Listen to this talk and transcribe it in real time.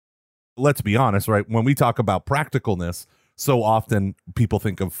let's be honest, right? When we talk about practicalness, so often people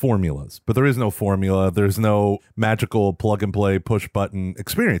think of formulas, but there is no formula. There's no magical plug and play, push button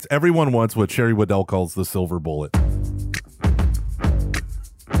experience. Everyone wants what Sherry Waddell calls the silver bullet.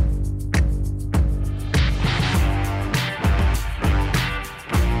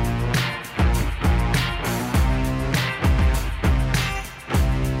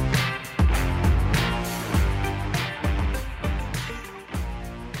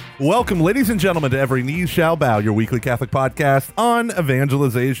 Welcome, ladies and gentlemen, to Every Knee Shall Bow, your weekly Catholic podcast on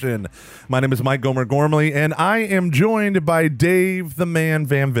evangelization. My name is Mike Gomer Gormley, and I am joined by Dave the Man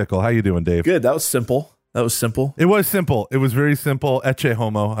Van Vickle. How you doing, Dave? Good. That was simple. It was simple. It was very simple. Ecce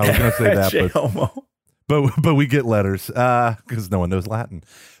homo. I was going to say that. Ecce homo. But we get letters because no one knows Latin.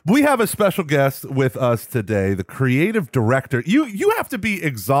 We have a special guest with us today, the creative director. You have to be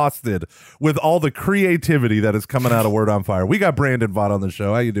exhausted with all the creativity that is coming out of Word on Fire. We got Brandon Vaught on the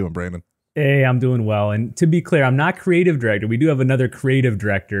show. How you doing, Brandon? Hey, I'm doing well. And to be clear, I'm not creative director. We do have another creative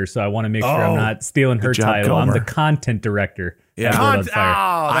director, so I want to make sure I'm not stealing her title. Gomer. I'm the content director. Yeah,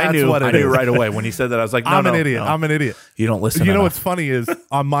 I knew right away when he said that. I was like, I'm an idiot. I'm an idiot. You don't listen. You know what's funny is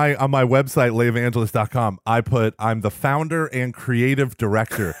on my website, layevangelist.com, I put I'm the founder and creative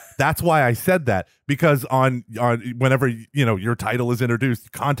director. That's why I said that, because on whenever your title is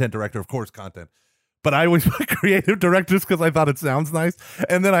introduced, content director, of course, content. But I always put creative directors because I thought it sounds nice.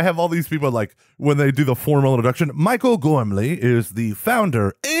 And then I have all these people, like, when they do the formal introduction, Michael Gormley is the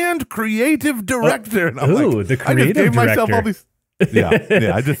founder and creative director. And I'm the creative I just gave director. myself all these.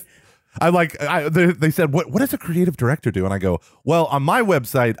 They said, what does a creative director do? And I go, well, on my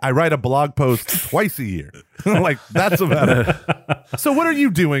website, I write a blog post twice a year. Like, that's about it. So what are you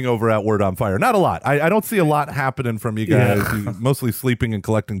doing over at Word on Fire? Not a lot. I don't see a lot happening from you guys. You're mostly sleeping and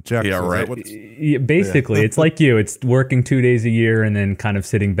collecting checks. Yeah, right. Basically, it's like you. It's working 2 days a year and then kind of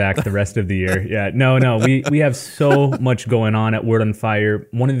sitting back the rest of the year. Yeah, no. We have so much going on at Word on Fire.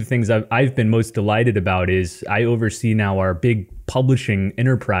 One of the things I've been most delighted about is I oversee now our big publishing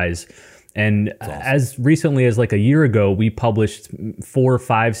enterprise. And awesome. As recently as like a year ago, we published 4,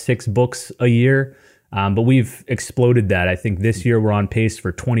 5, 6 books a year. But we've exploded that. I think this year we're on pace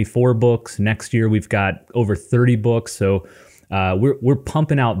for 24 books. Next year we've got over 30 books. So we're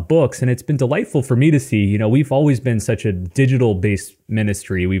pumping out books, and it's been delightful for me to see. We've always been such a digital-based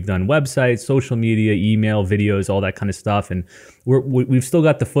ministry. We've done websites, social media, email, videos, all that kind of stuff, and we've still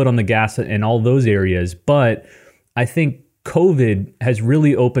got the foot on the gas in all those areas. But I think COVID has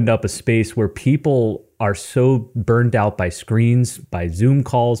really opened up a space where people are so burned out by screens, by Zoom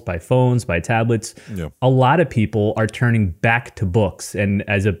calls, by phones, by tablets. Yeah. A lot of people are turning back to books. And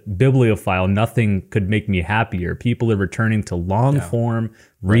as a bibliophile, nothing could make me happier. People are returning to long form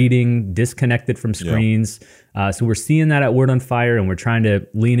reading, disconnected from screens. So we're seeing that at Word on Fire, and we're trying to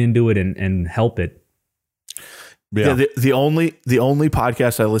lean into it and help it. Yeah. The only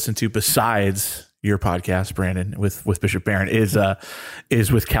podcast I listen to besides your podcast, Brandon, with Bishop Barron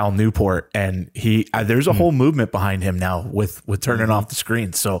is with Cal Newport, and there's a whole movement behind him now with turning off the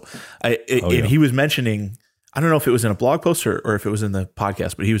screen. So he was mentioning, I don't know if it was in a blog post or if it was in the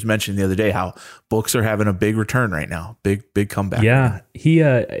podcast, but he was mentioning the other day how books are having a big return right now, big comeback. Yeah,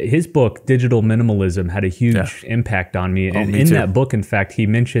 his book Digital Minimalism had a huge impact on me, and in that book, in fact, he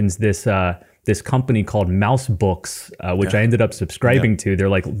mentions this company called Mouse Books, which I ended up subscribing to. They're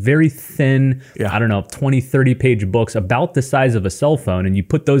like very thin, 20, 30 page books about the size of a cell phone. And you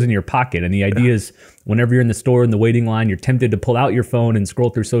put those in your pocket. And the idea is whenever you're in the store in the waiting line, you're tempted to pull out your phone and scroll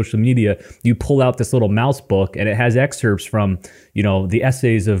through social media. You pull out this little mouse book, and it has excerpts from, the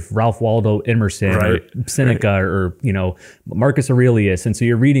essays of Ralph Waldo Emerson or Seneca or, Marcus Aurelius. And so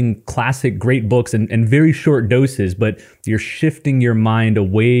you're reading classic, great books in very short doses, but you're shifting your mind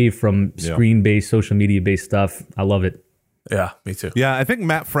away from screen-based, social media-based stuff. I love it. Yeah, me too. Yeah, I think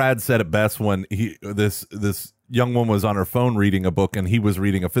Matt Fradd said it best when this young woman was on her phone reading a book, and he was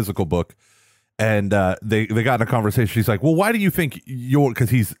reading a physical book. And they got in a conversation. She's like, well, why do you think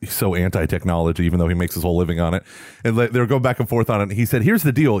because he's so anti-technology, even though he makes his whole living on it. And they're going back and forth on it. And he said, here's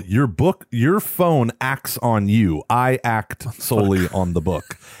the deal. Your phone acts on you. I act solely on the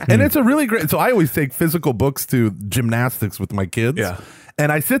book. And it's a really great. So I always take physical books to gymnastics with my kids. Yeah.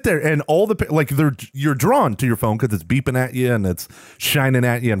 And I sit there and you're drawn to your phone because it's beeping at you and it's shining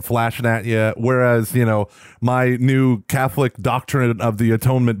at you and flashing at you. Whereas, my new Catholic Doctrine of the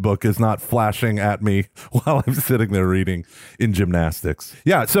Atonement book is not flashing at me while I'm sitting there reading in gymnastics.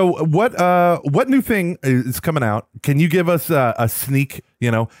 Yeah. So what new thing is coming out? Can you give us a sneak,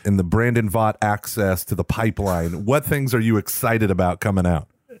 in the Brandon Vaught access to the pipeline? What things are you excited about coming out?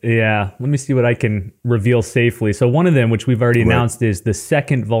 Yeah, let me see what I can reveal safely. So one of them, which we've already announced, is the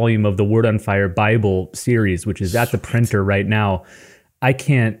second volume of the Word on Fire Bible series, which is at the printer right now. I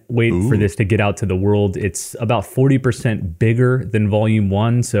can't wait for this to get out to the world. It's about 40% bigger than volume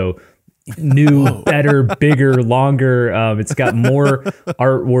 1. So new, better, bigger, longer. It's got more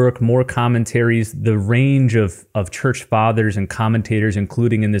artwork, more commentaries. The range of church fathers and commentators,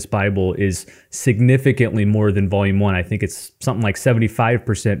 including in this Bible, is significantly more than volume 1. I think it's something like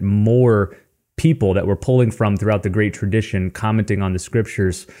 75% more people that we're pulling from throughout the great tradition, commenting on the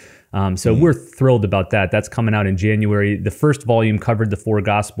scriptures. So we're thrilled about that. That's coming out in January. The first volume covered the 4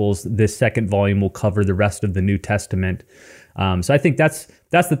 Gospels. This second volume will cover the rest of the New Testament. So I think that's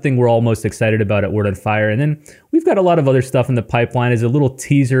the thing we're all most excited about at Word on Fire. And then we've got a lot of other stuff in the pipeline. As a little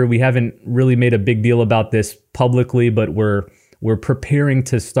teaser, we haven't really made a big deal about this publicly, but we're preparing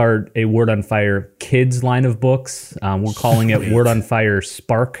to start a Word on Fire kids line of books. We're calling it Word on Fire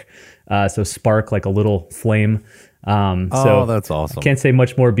Spark. So spark, like a little flame. So that's awesome. Can't say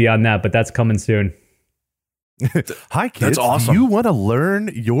much more beyond that, but that's coming soon. Hi, kids. That's awesome. Do you want to learn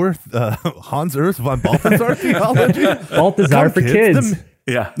your Hans Urs von Balthasar theology? Balthasar for kids.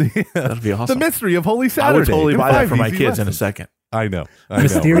 Yeah, that'd be awesome. The mystery of Holy Saturday. I would totally buy that for my kids in a lessons. second. I know.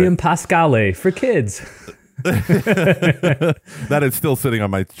 Mysterium Pascale for kids. That is still sitting on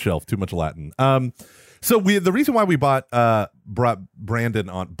my shelf. Too much Latin. So the reason why we bought Brandon.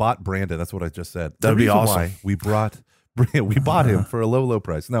 That's what I just said. That'd be awesome. Why we bought him for a low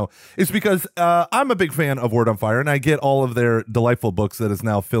price. No, it's because I'm a big fan of Word on Fire, and I get all of their delightful books that is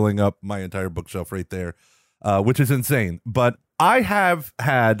now filling up my entire bookshelf right there, which is insane. But I have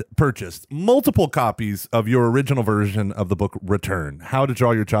had purchased multiple copies of your original version of the book Return, How to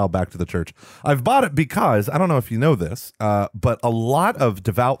Draw Your Child Back to the Church. I've bought it because, I don't know if you know this, but a lot of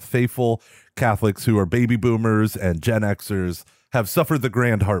devout, faithful Catholics who are baby boomers and Gen Xers have suffered the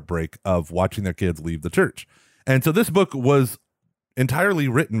grand heartbreak of watching their kids leave the church. And so this book was entirely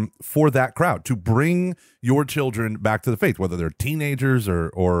written for that crowd, to bring your children back to the faith, whether they're teenagers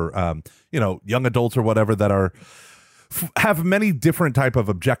or young adults or whatever that have many different type of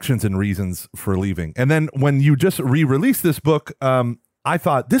objections and reasons for leaving. And then when you just re-released this book, I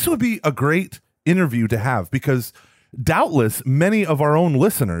thought this would be a great interview to have, because doubtless many of our own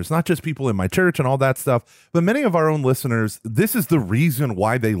listeners, not just people in my church and all that stuff, but many of our own listeners, this is the reason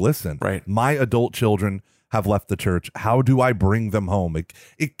why they listen. Right. My adult children have left the church. How do I bring them home?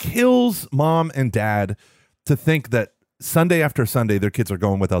 It kills mom and dad to think that Sunday after Sunday, their kids are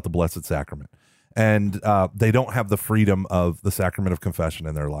going without the Blessed Sacrament. And they don't have the freedom of the sacrament of confession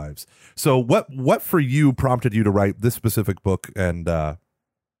in their lives. So what for you prompted you to write this specific book? And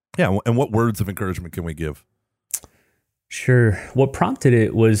and what words of encouragement can we give? Sure. What prompted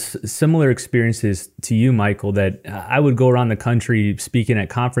it was similar experiences to you, Michael, that I would go around the country speaking at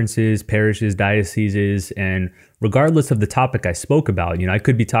conferences, parishes, dioceses, and regardless of the topic I spoke about, I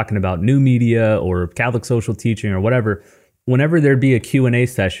could be talking about new media or Catholic social teaching or whatever. Whenever there'd be a Q&A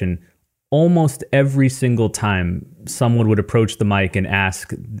session, almost every single time someone would approach the mic and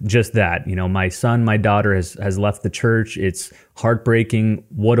ask just that. My son, my daughter has left the church. It's heartbreaking.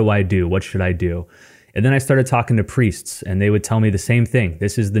 What do I do? What should I do? And then I started talking to priests, and they would tell me the same thing.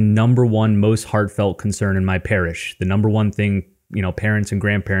 This is the number one most heartfelt concern in my parish. The number one thing, parents and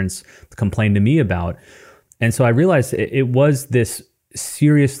grandparents complain to me about. And so I realized it was this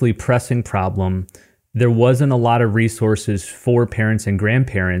seriously pressing problem. There wasn't a lot of resources for parents and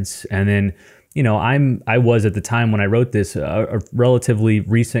grandparents. And then, I was at the time when I wrote this, a relatively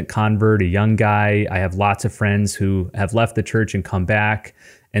recent convert, a young guy. I have lots of friends who have left the church and come back.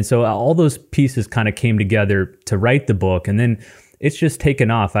 And so all those pieces kind of came together to write the book. And then it's just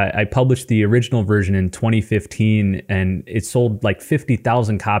taken off. I published the original version in 2015, and it sold like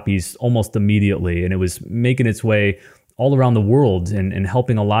 50,000 copies almost immediately. And it was making its way all around the world and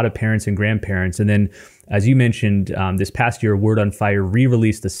helping a lot of parents and grandparents. And then, as you mentioned, this past year, Word on Fire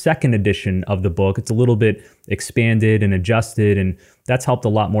re-released the second edition of the book. It's a little bit expanded and adjusted, and that's helped a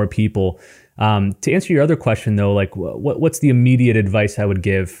lot more people. To answer your other question, though, like what's the immediate advice I would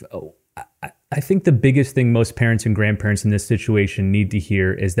give? I think the biggest thing most parents and grandparents in this situation need to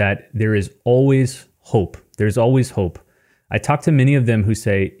hear is that there is always hope. There's always hope. I talk to many of them who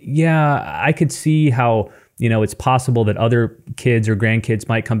say, yeah, I could see how it's possible that other kids or grandkids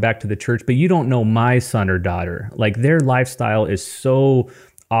might come back to the church, but you don't know my son or daughter. Like, their lifestyle is so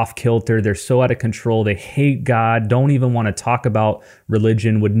off kilter. They're so out of control. They hate God, don't even want to talk about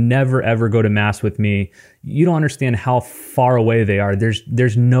religion, would never, ever go to mass with me. You don't understand how far away they are.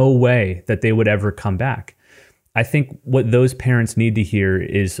 There's no way that they would ever come back. I think what those parents need to hear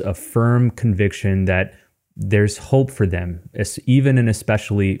is a firm conviction that there's hope for them, even and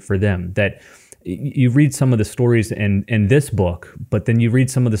especially for them. That you read some of the stories in this book, but then you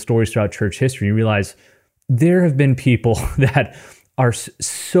read some of the stories throughout church history, and you realize there have been people that are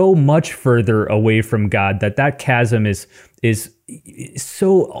so much further away from God that chasm is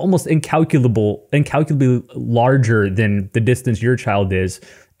so almost incalculably larger than the distance your child is,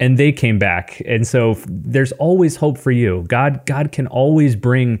 and they came back. And so there's always hope for you. God can always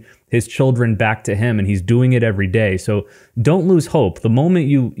bring his children back to him, and he's doing it every day. So don't lose hope. The moment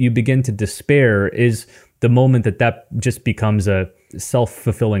you begin to despair is the moment that just becomes a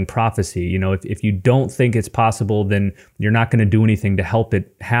self-fulfilling prophecy. You know, if you don't think it's possible, then you're not going to do anything to help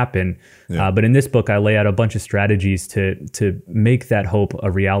it happen. Yeah. But in this book, I lay out a bunch of strategies to make that hope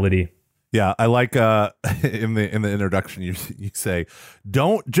a reality. Yeah, I like in the introduction you say,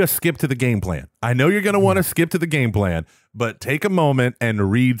 don't just skip to the game plan. I know you're going to want to skip to the game plan, but take a moment and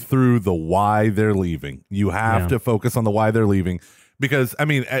read through the why they're leaving. You have to focus on the why they're leaving, because I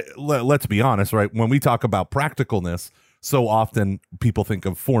mean, let's be honest, right? When we talk about practicalness, so often people think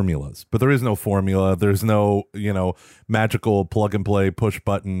of formulas, but there is no formula. There's no, magical plug and play, push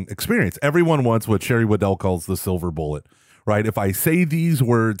button experience. Everyone wants what Sherry Waddell calls the silver bullet, right? If I say these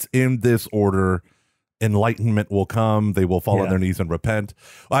words in this order, enlightenment will come. They will fall on their knees and repent.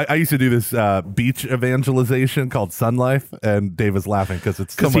 I used to do this beach evangelization called Sun Life, and Dave is laughing because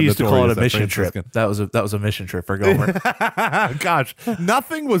it's because he used to call it a mission trip. That was a mission trip for Gomer. Gosh,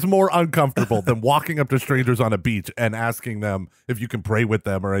 nothing was more uncomfortable than walking up to strangers on a beach and asking them if you can pray with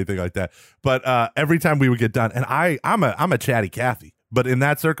them or anything like that. But every time we would get done, and I'm a chatty Cathy, but in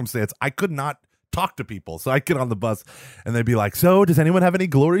that circumstance, I could not talk to people. So I'd get on the bus and they'd be like, so does anyone have any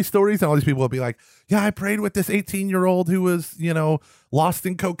glory stories? And all these people would be like, yeah, I prayed with this 18-year-old who was, lost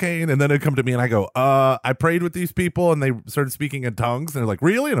in cocaine. And then it'd come to me and I go, I prayed with these people and they started speaking in tongues. And they're like,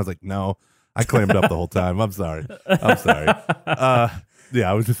 really? And I was like, no, I clammed up the whole time. I'm sorry. Yeah,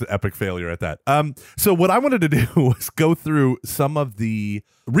 I was just an epic failure at that. So what I wanted to do was go through some of the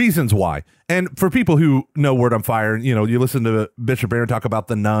reasons why. And for people who know Word on Fire, you listen to Bishop Barron talk about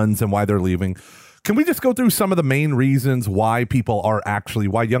the nuns and why they're leaving. Can we just go through some of the main reasons why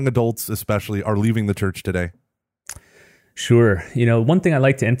why young adults especially are leaving the church today? Sure. One thing I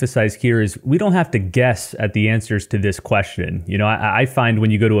like to emphasize here is we don't have to guess at the answers to this question. I find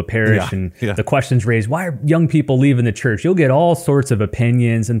when you go to a parish and the question's raised, why are young people leaving the church? You'll get all sorts of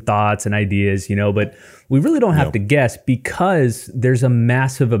opinions and thoughts and ideas, but we really don't have to guess because there's a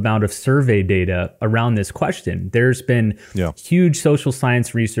massive amount of survey data around this question. There's been huge social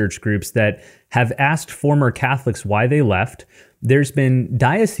science research groups that have asked former Catholics why they left. There's been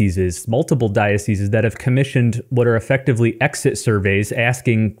multiple dioceses that have commissioned what are effectively exit surveys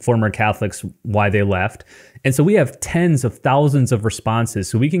asking former Catholics why they left. And so we have tens of thousands of responses,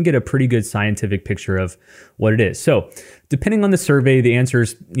 so we can get a pretty good scientific picture of what it is. So depending on the survey, the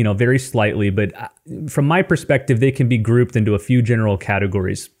answers, vary slightly, but from my perspective, they can be grouped into a few general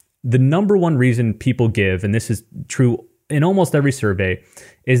categories. The number one reason people give, and this is true in almost every survey,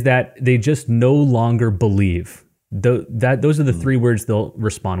 is that they just no longer believe. Those are the three words they'll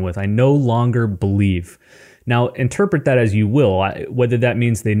respond with. I no longer believe. Now, interpret that as you will, whether that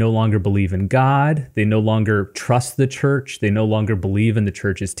means they no longer believe in God, they no longer trust the church, they no longer believe in the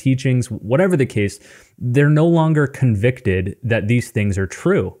church's teachings, whatever the case, they're no longer convicted that these things are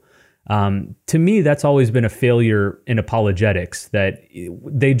true. To me, that's always been a failure in apologetics, that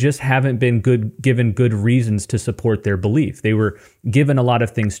they just haven't been given good reasons to support their belief. They were given a lot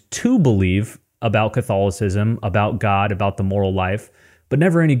of things to believe about Catholicism, about God, about the moral life, but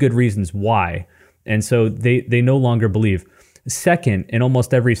never any good reasons why. And so they no longer believe. Second, in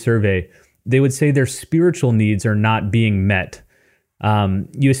almost every survey, they would say their spiritual needs are not being met.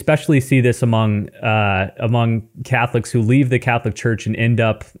 You especially see this among Catholics who leave the Catholic Church and end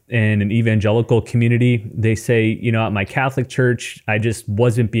up in an evangelical community. They say, at my Catholic church, I just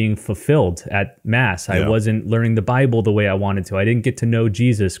wasn't being fulfilled at Mass. I wasn't learning the Bible the way I wanted to. I didn't get to know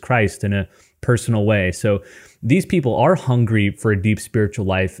Jesus Christ in a personal way. So these people are hungry for a deep spiritual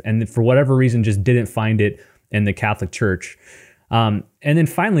life, and for whatever reason just didn't find it in the Catholic Church. And then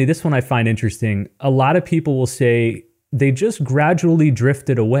finally, this one I find interesting. A lot of people will say they just gradually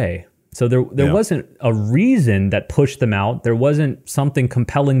drifted away. So there wasn't a reason that pushed them out. There wasn't something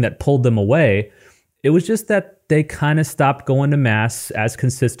compelling that pulled them away. It was just that they kind of stopped going to Mass as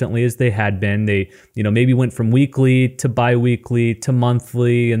consistently as they had been. They, maybe went from weekly to bi-weekly to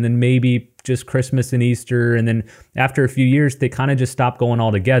monthly, and then maybe just Christmas and Easter. And then after a few years, they kind of just stopped going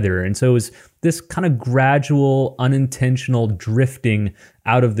altogether. And so it was this kind of gradual, unintentional drifting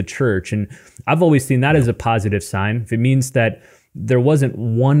out of the church. And I've always seen that as a positive sign. If it means that there wasn't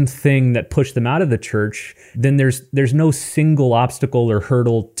one thing that pushed them out of the church, then there's no single obstacle or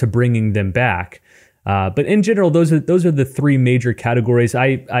hurdle to bringing them back. But in general, those are the three major categories.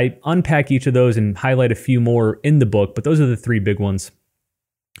 I unpack each of those and highlight a few more in the book, but those are the three big ones.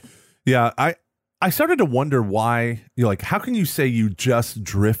 Yeah, I started to wonder why, like, how can you say you just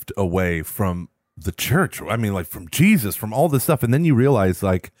drift away from the church? I mean, like, from Jesus, from all this stuff. And then you realize,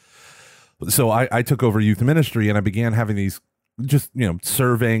 like, so I took over youth ministry and I began having these, just,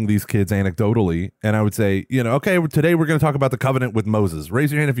 surveying these kids anecdotally. And I would say, okay, today we're going to talk about the covenant with Moses.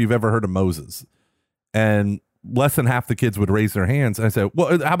 Raise your hand if you've ever heard of Moses. And less than half the kids would raise their hands. And I said,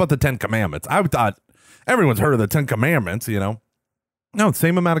 well, how about the 10 Commandments? I thought everyone's heard of the 10 Commandments, No,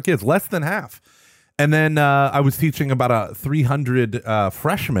 same amount of kids, less than half. And then I was teaching about 300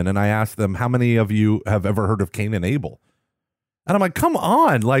 freshmen, and I asked them, how many of you have ever heard of Cain and Abel? And I'm like, come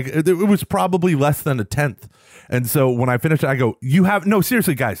on. Like, it was probably less than a tenth. And so when I finished, I go, no,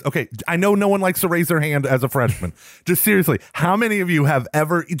 seriously, guys. Okay, I know no one likes to raise their hand as a freshman. Just seriously, how many of you have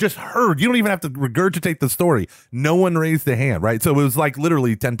ever just heard? You don't even have to regurgitate the story. No one raised a hand, right? So it was like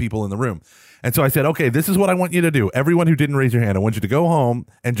literally 10 people in the room. And so I said, okay, this is what I want you to do. Everyone who didn't raise your hand, I want you to go home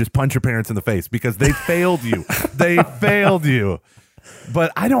and just punch your parents in the face because they failed you. They failed you.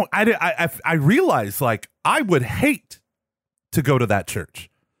 But I realized, like, I would hate to go to that church.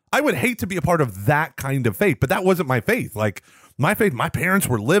 I would hate to be a part of that kind of faith, but that wasn't my faith. Like, my faith, my parents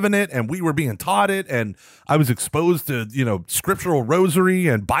were living it and we were being taught it. And I was exposed to, scriptural rosary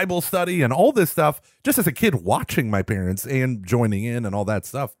and Bible study and all this stuff just as a kid watching my parents and joining in and all that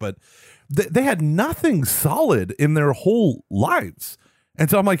stuff. But they had nothing solid in their whole lives. And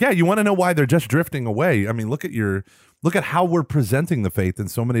so I'm like, yeah, you want to know why they're just drifting away? I mean, look at how we're presenting the faith in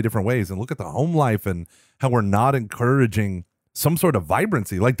so many different ways, and look at the home life and how we're not encouraging some sort of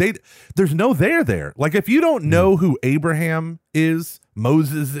vibrancy. Like, there's no there. Like, if you don't know who Abraham is,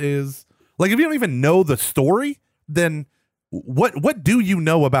 Moses is, like, if you don't even know the story, then what do you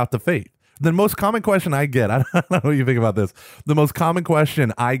know about the faith? The most common question I get, I don't know what you think about this. The most common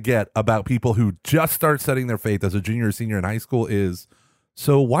question I get about people who just start studying their faith as a junior or senior in high school is,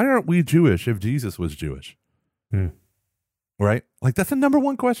 so why aren't we Jewish if Jesus was Jewish? Right? Like, that's the number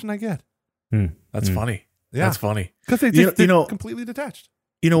one question I get. That's funny. Yeah. That's funny. Because they just completely detached.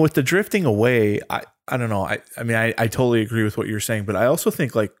 With the drifting away, I don't know. I mean, I totally agree with what you're saying, but I also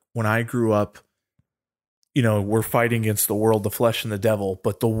think, like, when I grew up, we're fighting against the world, the flesh, and the devil,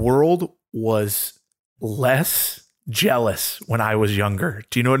 but the world was less jealous when I was younger.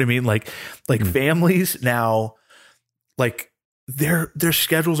 Do you know what I mean? Like families now, like, their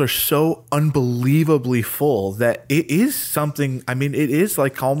schedules are so unbelievably full that it is something. I mean, it is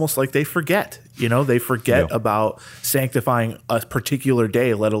like almost like they forget. They forget about sanctifying a particular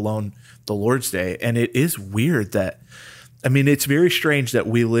day, let alone the Lord's Day. And it is weird that, I mean, it's very strange that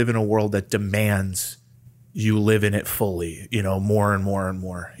we live in a world that demands you live in it fully, more and more and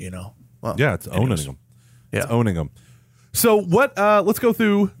more, Well, yeah, it's owning them. It's owning them. So let's go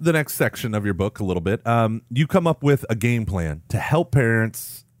through the next section of your book a little bit. You come up with a game plan to help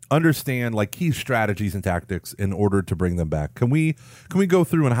parents understand, like, key strategies and tactics in order to bring them back. Can we go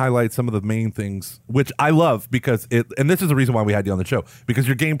through and highlight some of the main things, which I love, because and this is the reason why we had you on the show, because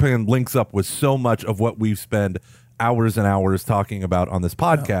your game plan links up with so much of what we've spent hours and hours talking about on this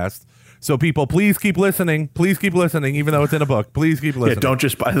podcast. So people, please keep listening. Please keep listening, even though it's in a book. Please keep listening. Yeah, don't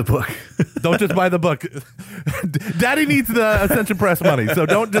just buy the book. Don't just buy the book. Daddy needs the Ascension Press money, so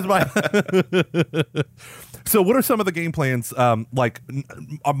don't just buy. So what are some of the game plans? Like,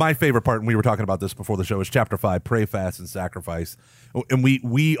 my favorite part, and we were talking about this before the show, is chapter 5, pray, fast, and sacrifice. And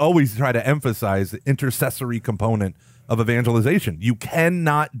we always try to emphasize the intercessory component of evangelization. You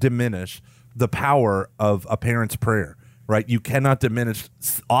cannot diminish the power of a parent's prayer. Right, you cannot diminish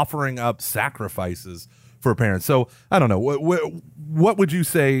offering up sacrifices for parents. So I don't know, what would you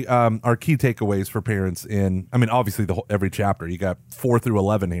say are key takeaways for parents in? I mean, obviously every chapter, you got 4 through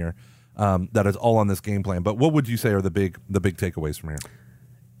 11 here that is all on this game plan. But what would you say are the big takeaways from here?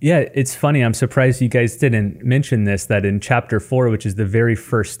 Yeah, it's funny. I'm surprised you guys didn't mention this, that in chapter 4, which is the very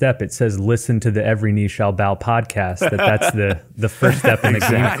first step, it says, listen to the Every Knee Shall Bow podcast. That's the first step in the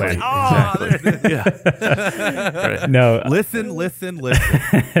game plan. Yeah. No. Listen.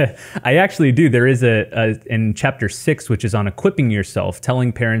 I actually do. There is in chapter 6, which is on equipping yourself,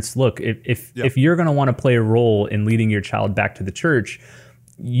 telling parents, look, if you're going to want to play a role in leading your child back to the church,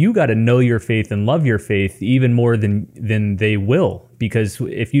 you got to know your faith and love your faith even more than they will, because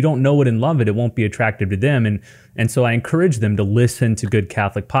if you don't know it and love it, it won't be attractive to them. And so I encourage them to listen to good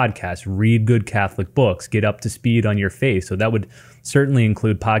Catholic podcasts, read good Catholic books, get up to speed on your faith. So that would certainly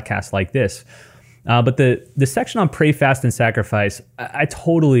include podcasts like this. But the section on pray, fast, and sacrifice, I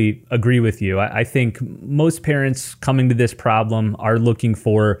totally agree with you. I think most parents coming to this problem are looking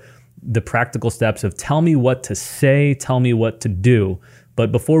for the practical steps of tell me what to say, tell me what to do.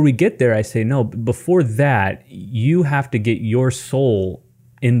 But before we get there, I say, no, before that, you have to get your soul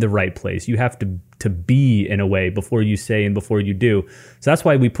in the right place. You have to be in a way before you say and before you do. So that's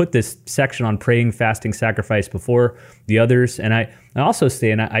why we put this section on praying, fasting, sacrifice before the others. And I also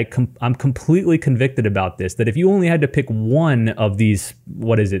say, and I'm completely convicted about this, that if you only had to pick one of these,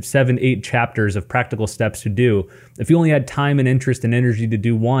 7, 8 chapters of practical steps to do, if you only had time and interest and energy to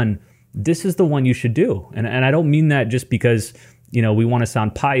do one, this is the one you should do. And I don't mean that just because, we want to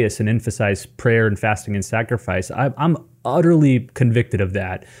sound pious and emphasize prayer and fasting and sacrifice. I'm utterly convicted of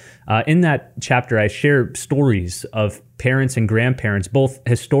that. In that chapter, I share stories of parents and grandparents, both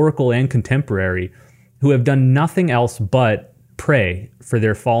historical and contemporary, who have done nothing else but pray for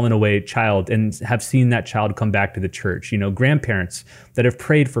their fallen away child and have seen that child come back to the church. Grandparents that have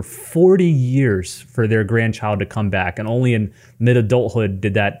prayed for 40 years for their grandchild to come back, and only in mid-adulthood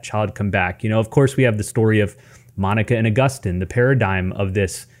did that child come back. Of course, we have the story of Monica and Augustine, the paradigm of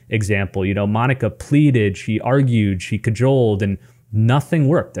this example. Monica pleaded, she argued, she cajoled, and nothing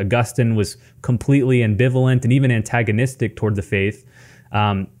worked. Augustine was completely ambivalent and even antagonistic toward the faith.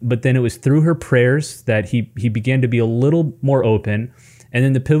 But then it was through her prayers that he began to be a little more open. And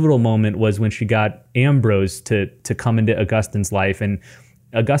then the pivotal moment was when she got Ambrose to come into Augustine's life. And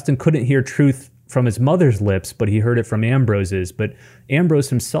Augustine couldn't hear truth from his mother's lips, but he heard it from Ambrose's. But Ambrose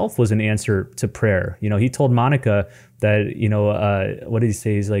himself was an answer to prayer. He told Monica that, what did he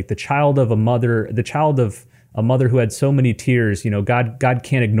say? He's like the child of a mother who had so many tears, God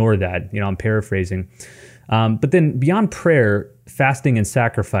can't ignore that. I'm paraphrasing. But then beyond prayer, fasting and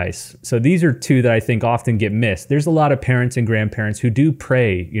sacrifice. So these are two that I think often get missed. There's a lot of parents and grandparents who do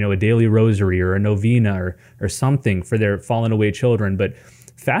pray, a daily rosary or a novena or something for their fallen away children. But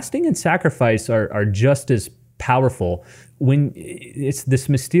fasting and sacrifice are just as powerful. When it's this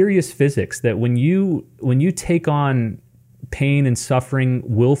mysterious physics that when you take on pain and suffering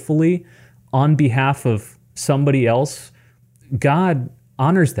willfully on behalf of somebody else, God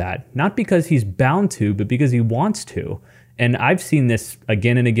honors that, not because he's bound to, but because he wants to. And I've seen this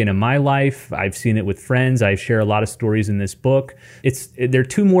again and again in my life. I've seen it with friends. I share a lot of stories in this book. They're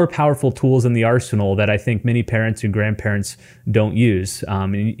two more powerful tools in the arsenal that I think many parents and grandparents don't use.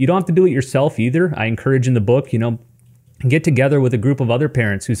 And you don't have to do it yourself either. I encourage in the book, get together with a group of other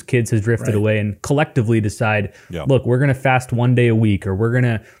parents whose kids has drifted away and collectively decide, look, we're going to fast one day a week, or we're going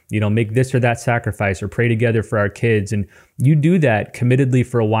to, make this or that sacrifice, or pray together for our kids. And you do that committedly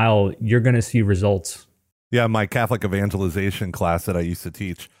for a while, you're going to see results. Yeah, my Catholic evangelization class that I used to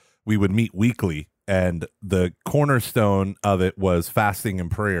teach, we would meet weekly, and the cornerstone of it was fasting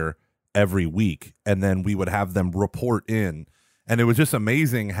and prayer every week. And then we would have them report in. And it was just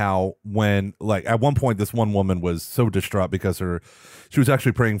amazing how when, like, at one point, this one woman was so distraught because she was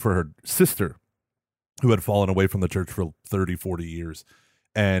actually praying for her sister who had fallen away from the church for 30, 40 years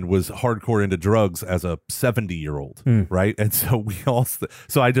and was hardcore into drugs as a 70-year-old, right? And so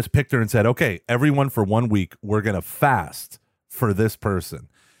so I just picked her and said, okay, everyone for 1 week, we're going to fast for this person.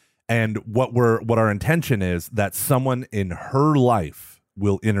 And what our intention is that someone in her life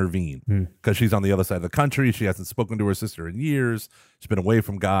will intervene because she's on the other side of the country. She hasn't spoken to her sister in years. She's been away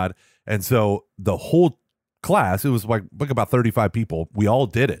from God. And so the whole class, it was like about 35 people. We all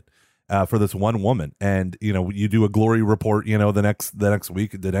did it for this one woman. And, you do a glory report, the next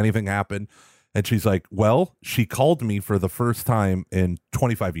week. Did anything happen? And she's like, well, she called me for the first time in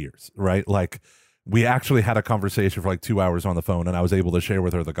 25 years, right? Like, we actually had a conversation for like 2 hours on the phone, and I was able to share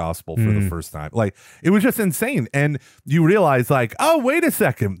with her the gospel for the first time. Like, it was just insane. And you realize, like, oh, wait a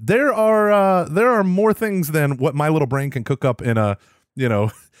second, there are more things than what my little brain can cook up in a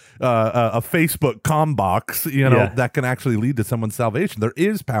Facebook comm box, that can actually lead to someone's salvation. There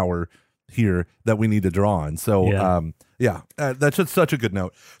is power here that we need to draw on. So, that's just such a good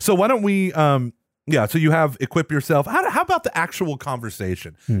note. So why don't we, so you have equip yourself. How about the actual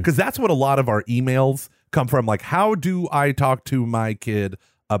conversation? Because that's what a lot of our emails come from. Like, how do I talk to my kid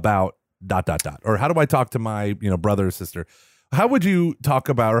about ... Or how do I talk to my, brother or sister? How would you talk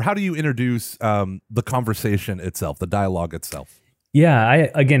about, or how do you introduce the conversation itself, the dialogue itself? Yeah,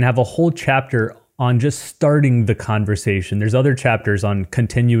 I, again, have a whole chapter on just starting the conversation. There's other chapters on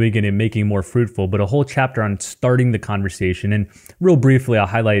continuing it and making more fruitful, but a whole chapter on starting the conversation. And real briefly, I'll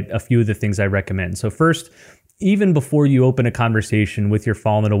highlight a few of the things I recommend. So first, even before you open a conversation with your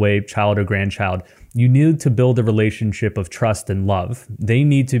fallen away child or grandchild, you need to build a relationship of trust and love. They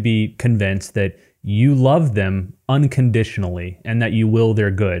need to be convinced that you love them unconditionally and that you will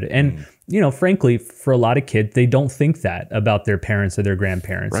their good. And, frankly, for a lot of kids, they don't think that about their parents or their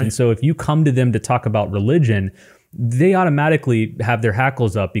grandparents. Right. And so if you come to them to talk about religion, they automatically have their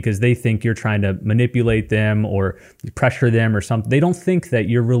hackles up because they think you're trying to manipulate them or pressure them or something. They don't think that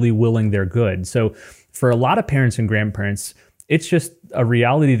you're really willing their good. So for a lot of parents and grandparents, it's just a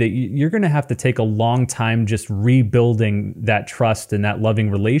reality that you're going to have to take a long time just rebuilding that trust and that loving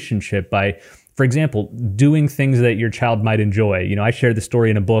relationship by, for example, doing things that your child might enjoy. I shared the story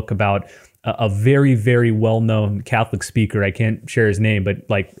in a book about a very, very well-known Catholic speaker. I can't share his name, but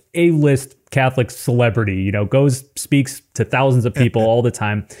like A-list Catholic celebrity, speaks to thousands of people all the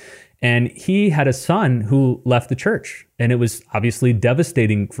time. And he had a son who left the church, and it was obviously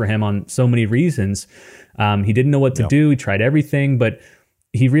devastating for him on so many reasons. He didn't know what to do. He tried everything, but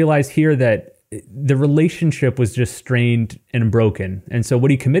he realized here that the relationship was just strained and broken. And so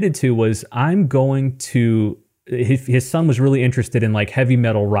what he committed to was, his son was really interested in like heavy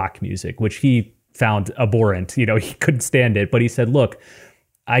metal rock music, which he found abhorrent. He couldn't stand it, but he said, look,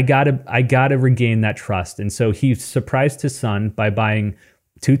 I gotta regain that trust. And so he surprised his son by buying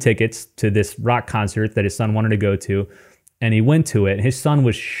 2 tickets to this rock concert that his son wanted to go to. And he went to it. His son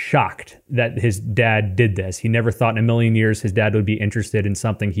was shocked that his dad did this. He never thought in a million years his dad would be interested in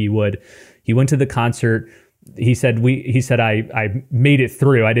something he would. He went to the concert. He said, I made it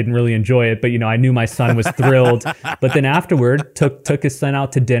through. I didn't really enjoy it, but I knew my son was thrilled. But then afterward, took his son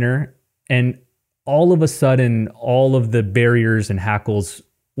out to dinner, and all of a sudden, all of the barriers and hackles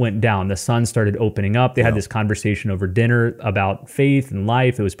went down. The son started opening up. They had this conversation over dinner about faith and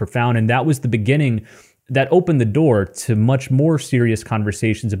life. It was profound. And that was the beginning that opened the door to much more serious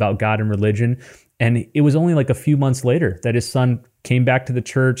conversations about God and religion. And it was only like a few months later that his son came back to the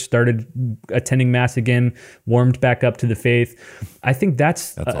church, started attending Mass again, warmed back up to the faith. I think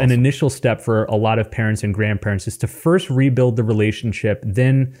that's awesome. An initial step for a lot of parents and grandparents, is to first rebuild the relationship.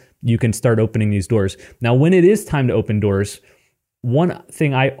 Then you can start opening these doors. Now, when it is time to open doors, one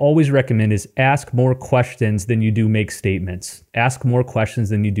thing I always recommend is ask more questions than you do make statements. Ask more questions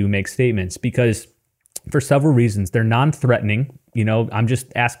than you do make statements, because for several reasons, they're non-threatening. I'm just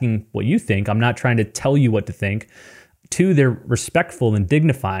asking what you think. I'm not trying to tell you what to think. 2, they're respectful and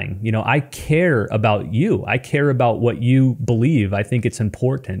dignifying. I care about you. I care about what you believe. I think it's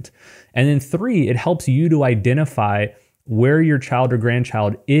important. And then 3, it helps you to identify where your child or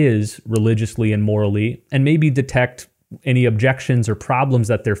grandchild is religiously and morally, and maybe detect any objections or problems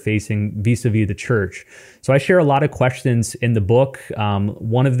that they're facing vis-a-vis the church. So I share a lot of questions in the book.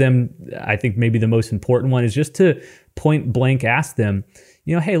 One of them, I think maybe the most important one, is just to point blank ask them,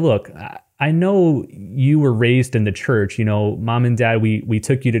 hey, look, I know you were raised in the church. Mom and dad, we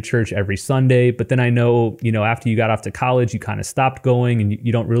took you to church every Sunday, but then I know, after you got off to college, you kind of stopped going and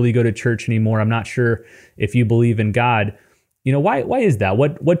you don't really go to church anymore. I'm not sure if you believe in God. Why is that?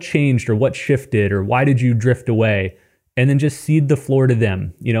 What changed, or what shifted, or why did you drift away? And then just cede the floor to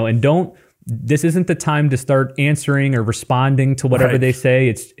them, and this isn't the time to start answering or responding to whatever they say.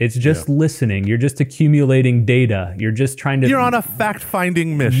 It's just listening. You're just accumulating data. You're just trying to... You're on a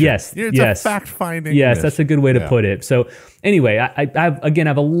fact-finding mission. Yes. It's a fact-finding mission. That's a good way to put it. So anyway, I have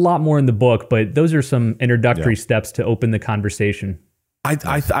a lot more in the book, but those are some introductory steps to open the conversation.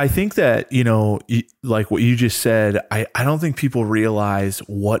 I think that, like what you just said, I don't think people realize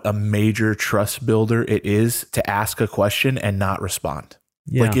what a major trust builder it is to ask a question and not respond.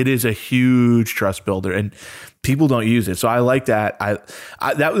 Yeah. Like, it is a huge trust builder, and people don't use it. So I like that.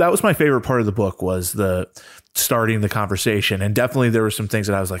 That was my favorite part of the book, was the starting the conversation. And definitely there were some things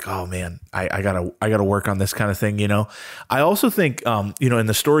that I was like, oh man, I gotta work on this kind of thing. I also think, in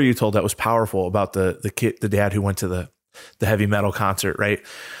the story you told that was powerful about the dad who went to the heavy metal concert, right?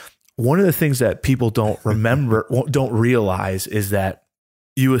 One of the things that people don't realize is that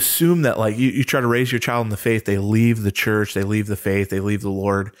you assume that, like, you try to raise your child in the faith, they leave the church, they leave the faith, they leave the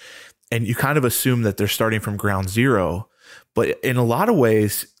Lord, and you kind of assume that they're starting from ground zero. But in a lot of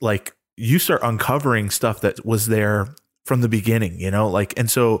ways, like, you start uncovering stuff that was there from the beginning, and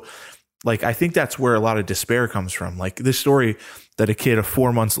so, like, I think that's where a lot of despair comes from. Like, this story that a kid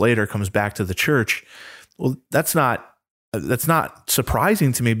 4 months later comes back to the church. Well, that's not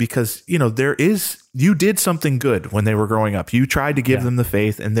surprising to me, because, you did something good when they were growing up. You tried to give them the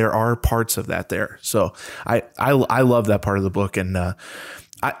faith, and there are parts of that there. So I love that part of the book. And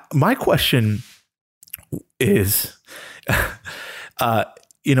my question is,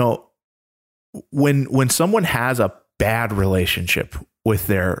 when someone has a bad relationship with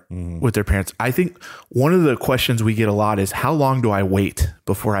their parents, I think one of the questions we get a lot is, how long do I wait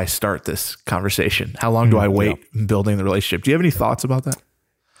before I start this conversation? How long do I wait in building the relationship? Do you have any thoughts about that?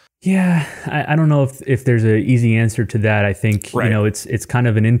 Yeah, I don't know if there's an easy answer to that. I think Right. it's kind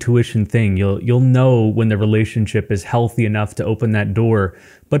of an intuition thing. You'll know when the relationship is healthy enough to open that door.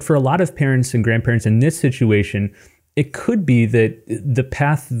 But for a lot of parents and grandparents in this situation, it could be that the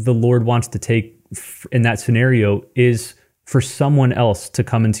path the Lord wants to take in that scenario is for someone else to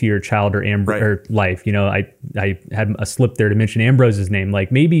come into your child or life. I had a slip there to mention Ambrose's name.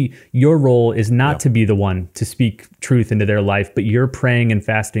 Like maybe your role is not to be the one to speak truth into their life, but you're praying and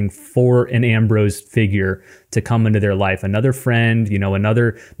fasting for an Ambrose figure to come into their life, another friend,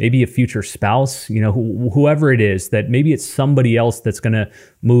 another, maybe a future spouse, whoever it is, that maybe it's somebody else that's going to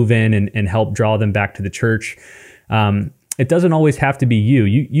move in and help draw them back to the church. It doesn't always have to be you.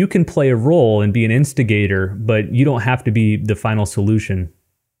 You can play a role and be an instigator, but you don't have to be the final solution.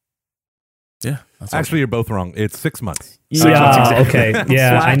 Yeah. Actually, you're both wrong. It's 6 months. Okay.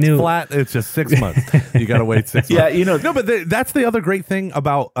 Yeah, flat, I knew. Flat, it's just 6 months. You got to wait 6 months. Yeah, No, but that's the other great thing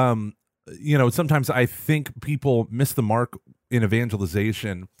about, sometimes I think people miss the mark in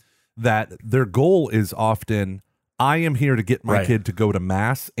evangelization, that their goal is often, I am here to get my kid to go to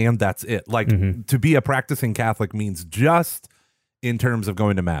mass, and that's it. Like, to be a practicing Catholic means just in terms of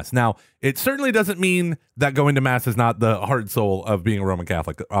going to mass. Now, it certainly doesn't mean that going to mass is not the heart and soul of being a Roman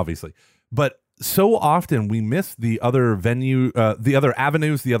Catholic, obviously. But so often we miss the other the other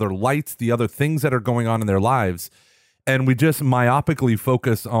avenues, the other lights, the other things that are going on in their lives. And we just myopically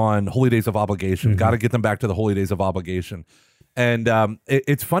focus on holy days of obligation. Got to get them back to the holy days of obligation. And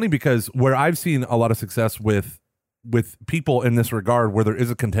it's funny because where I've seen a lot of success with people in this regard, where there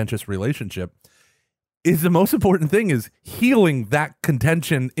is a contentious relationship, is the most important thing is healing that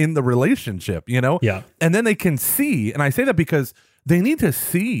contention in the relationship, Yeah. And then they can see, and I say that because they need to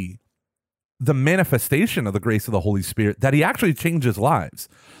see the manifestation of the grace of the Holy Spirit, that he actually changes lives.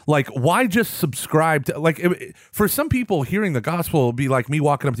 Like, why just subscribe to, for some people, hearing the gospel will be like me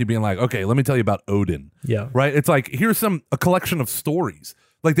walking up to you being like, okay, let me tell you about Odin. Yeah. Right? It's like, here's a collection of stories.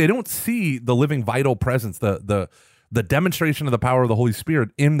 Like, they don't see the living vital presence, the demonstration of the power of the Holy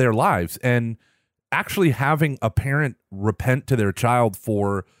Spirit in their lives. And actually having a parent repent to their child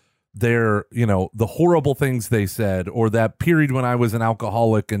for their, the horrible things they said, or that period when I was an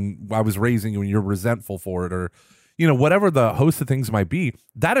alcoholic and I was raising you and you're resentful for it, or, whatever the host of things might be,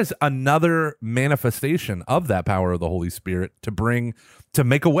 that is another manifestation of that power of the Holy Spirit to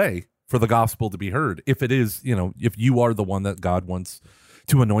make a way for the gospel to be heard. If it is, if you are the one that God wants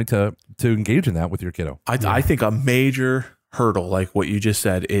to anoint to engage in that with your kiddo. I think a major hurdle, like what you just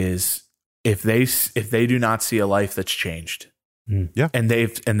said, is if they do not see a life that's changed. Yeah. And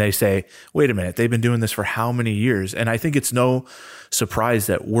they say, wait a minute, they've been doing this for how many years? And I think it's no surprise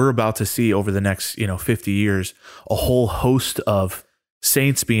that we're about to see over the next, 50 years, a whole host of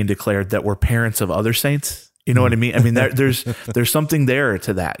saints being declared that were parents of other saints. You know what I mean? I mean, there's something there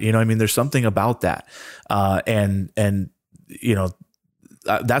to that, there's something about that.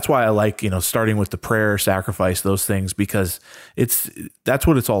 That's why I like, starting with the prayer, sacrifice, those things, because that's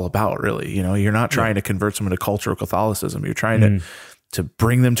what it's all about, really. You're not trying to convert someone to cultural Catholicism. You're trying to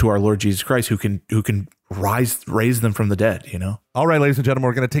bring them to our Lord Jesus Christ, who can raise them from the dead, All right, ladies and gentlemen,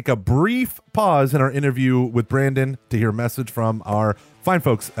 we're going to take a brief pause in our interview with Brandon to hear a message from our fine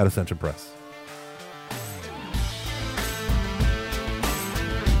folks at Ascension Press.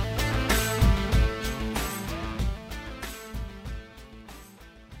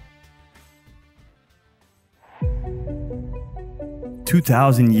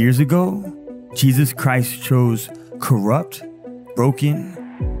 "2,000 years ago, Jesus Christ chose corrupt,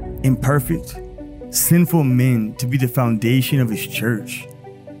 broken, imperfect, sinful men to be the foundation of his church.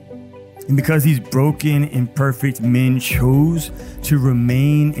 And because these broken, imperfect men chose to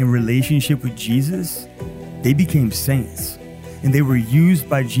remain in relationship with Jesus, they became saints. And they were used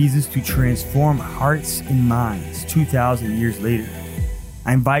by Jesus to transform hearts and minds 2,000 years later.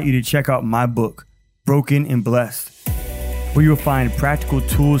 I invite you to check out my book, Broken and Blessed, where you'll find practical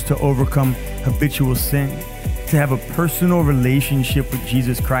tools to overcome habitual sin, to have a personal relationship with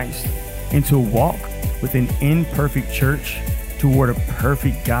Jesus Christ, and to walk with an imperfect church toward a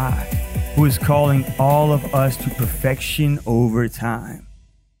perfect God who is calling all of us to perfection over time.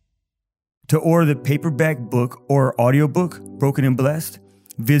 To order the paperback book or audiobook, Broken and Blessed,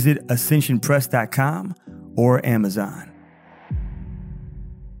 visit ascensionpress.com or Amazon.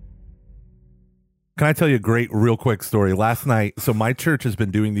 Can I tell you a great, real quick story? Last night, so my church has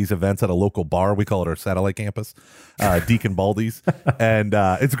been doing these events at a local bar. We call it our satellite campus, Deacon Baldy's. And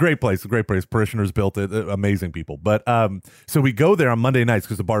it's a great place, Parishioners built it, amazing people. But so we go there on Monday nights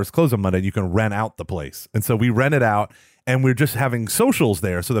because the bar is closed on Monday and you can rent out the place. And so we rent it out. and we're just having socials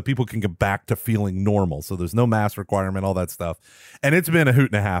there so that people can get back to feeling normal. So there's no mask requirement, all that stuff. And it's been a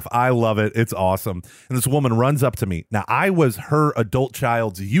hoot and a half. I love it. It's awesome. And this woman runs up to me. Now, I was her adult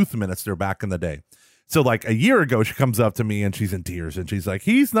child's youth minister back in the day. So like a year ago, she comes up to me and she's in tears and she's like,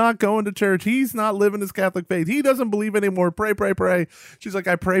 he's not going to church. He's not living his Catholic faith. He doesn't believe anymore. Pray, pray, pray. She's like,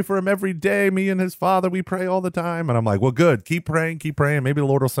 I pray for him every day. Me and his father, we pray all the time. And I'm like, well, good. Keep praying. Keep praying. Maybe the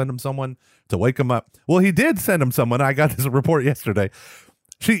Lord will send him someone to wake him up. Well, he did send him someone. I got this report yesterday.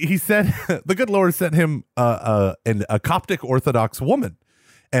 He said the good Lord sent him a Coptic Orthodox woman,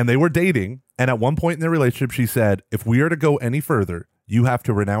 and they were dating. And at one point in their relationship, she said, if we are to go any further, you have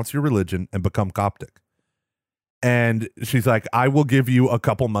to renounce your religion and become Coptic. And she's like, I will give you a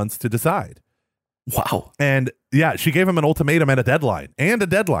couple months to decide. Wow. And yeah, she gave him an ultimatum and a deadline.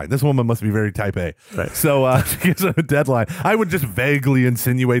 This woman must be very type A. Right. So she gives him a deadline. I would just vaguely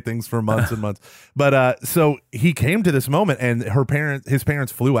insinuate things for months and months. But so he came to this moment, and his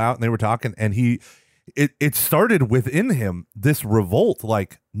parents flew out and they were talking, and it started within him this revolt.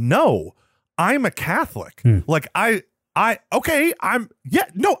 Like, no, I'm a Catholic. Like I am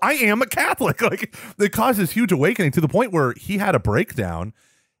a Catholic. Like, it caused this huge awakening to the point where he had a breakdown,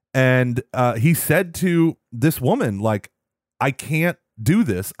 and he said to this woman, like, I can't do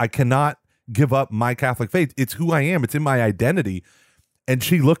this. I cannot give up my Catholic faith. It's who I am. It's in my identity. And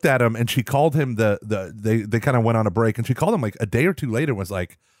she looked at him and she called him they kind of went on a break, and she called him like a day or two later and was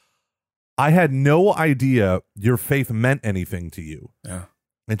like, I had no idea your faith meant anything to you. Yeah.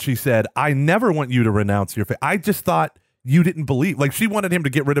 And she said, I never want you to renounce your faith. I just thought you didn't believe. Like, she wanted him to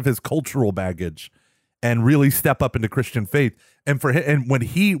get rid of his cultural baggage and really step up into Christian faith. And for him, and when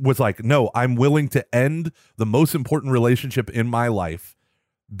he was like, no, I'm willing to end the most important relationship in my life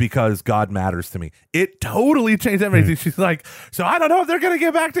because God matters to me, it totally changed everything. She's like, so I don't know if they're going to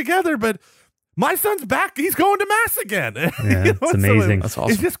get back together, but my son's back. He's going to mass again. Yeah, it's amazing. That's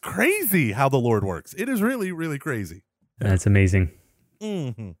awesome. It's just crazy how the Lord works. It is really, really crazy. That's amazing.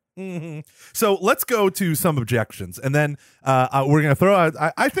 So let's go to some objections, and then we're going to throw out.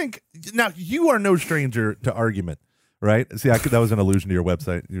 I think now you are no stranger to argument, right? See, that was an allusion to your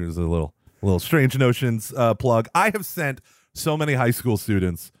website. It was a little Strange Notions plug. I have sent so many high school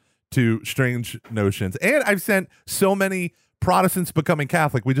students to Strange Notions, and I've sent so many Protestants becoming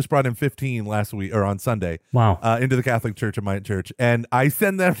Catholic. We just brought in 15 last week or on Sunday. Wow. Into the Catholic Church in my church, and I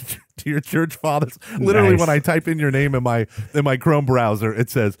send them to your church fathers. Literally, when I type in your name in my Chrome browser,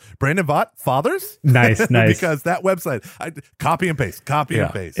 it says Brandon Vaught Fathers. Nice. Because that website, I copy and paste.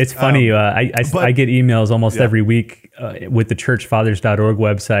 It's funny. I get emails almost every week with the churchfathers.org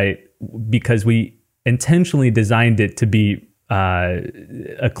website, because we intentionally designed it to be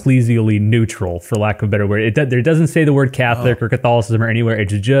ecclesially neutral, for lack of a better word. There doesn't say the word Catholic or Catholicism or anywhere.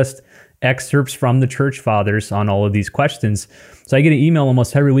 It's just excerpts from the church fathers on all of these questions. So I get an email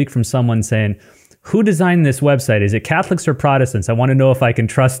almost every week from someone saying, who designed this website? Is it Catholics or Protestants? I want to know if I can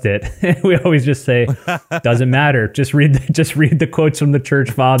trust it. We always just say, doesn't matter. Just read the quotes from the church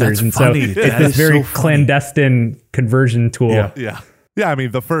fathers. That's funny. So it's this very clandestine conversion tool. Yeah, I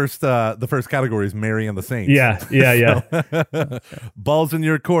mean, the first category is Mary and the Saints. Yeah. Balls in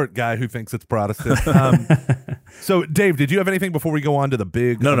your court, guy who thinks it's Protestant. So, Dave, did you have anything before we go on to the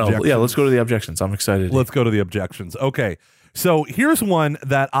big objections? Yeah, let's go to the objections. I'm excited. Let's go to the objections. Okay, so here's one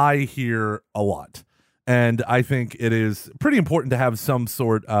that I hear a lot, and I think it is pretty important to have some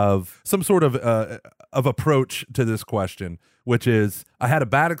sort of approach to this question, which is, I had a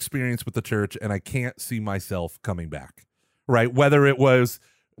bad experience with the church, and I can't see myself coming back. Right, whether it was,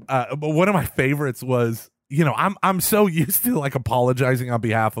 one of my favorites was, I'm so used to like apologizing on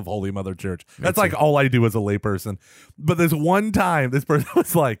behalf of Holy Mother Church. That's like all I do as a layperson. But there's one time this person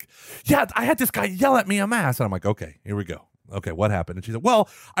was like, yeah, I had this guy yell at me en masse. And I'm like, okay, here we go. Okay, what happened? And she said, well,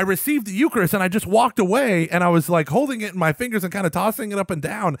 I received the Eucharist and I just walked away and I was like holding it in my fingers and kind of tossing it up and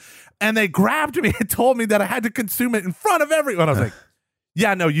down. And they grabbed me and told me that I had to consume it in front of everyone. I was like,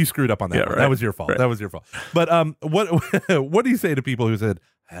 yeah, no, you screwed up on that. Yeah, right. That was your fault. Right. That was your fault. But what do you say to people who said,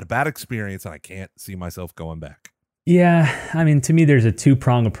 I had a bad experience and I can't see myself going back? Yeah, I mean, to me, there's a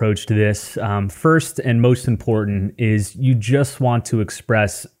two-prong approach to this. First and most important is you just want to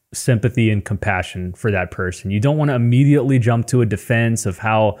express sympathy and compassion for that person. You don't want to immediately jump to a defense of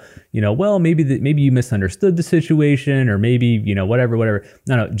how, maybe you misunderstood the situation, or maybe, whatever.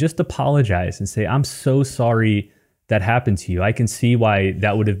 No, just apologize and say, I'm so sorry that happened to you. I can see why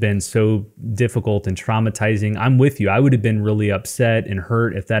that would have been so difficult and traumatizing. I'm with you. I would have been really upset and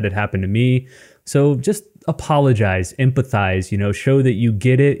hurt if that had happened to me. So just apologize, empathize, show that you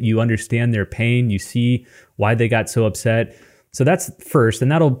get it, you understand their pain, you see why they got so upset. So that's first,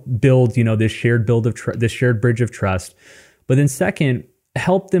 and that'll build, this shared this shared bridge of trust. But then second,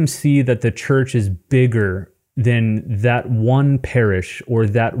 help them see that the church is bigger than that one parish or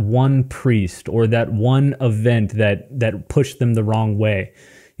that one priest or that one event that pushed them the wrong way.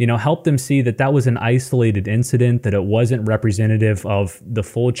 Help them see that that was an isolated incident, that it wasn't representative of the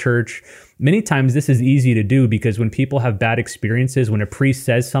full church. Many times this is easy to do because when people have bad experiences, when a priest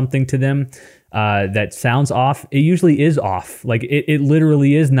says something to them that sounds off, it usually is off. Like it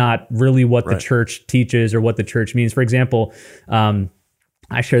literally is not really what the church teaches or what the church means. For example,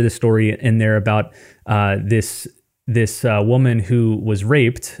 I share this story in there about this woman who was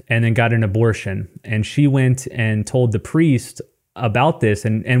raped and then got an abortion. And she went and told the priest about this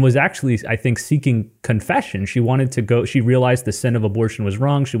and was actually, I think, seeking confession. She wanted to go, she realized the sin of abortion was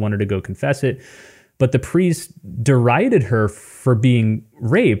wrong. She wanted to go confess it. But the priest derided her for being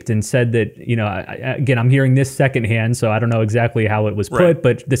raped and said that, again, I'm hearing this secondhand, so I don't know exactly how it was put,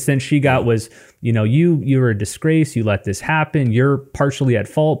 but the sense she got was, you're a disgrace, you let this happen, you're partially at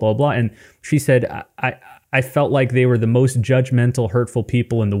fault, blah, blah. And she said, I felt like they were the most judgmental, hurtful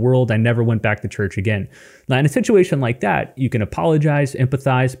people in the world. I never went back to church again. Now, in a situation like that, you can apologize,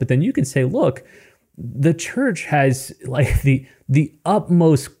 empathize, but then you can say, look, the church has like the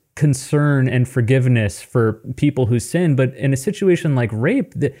utmost concern and forgiveness for people who sin, but in a situation like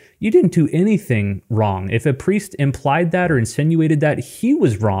rape, you didn't do anything wrong. If a priest implied that or insinuated that, he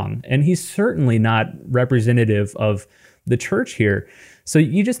was wrong, and he's certainly not representative of the church here. So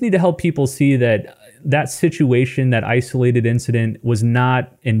you just need to help people see that that situation, that isolated incident, was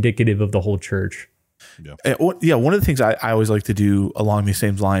not indicative of the whole church. Yeah. One of the things I always like to do along these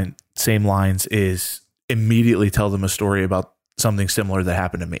same lines is immediately tell them a story about something similar that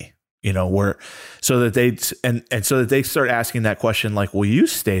happened to me, so that they start asking that question, like, well, you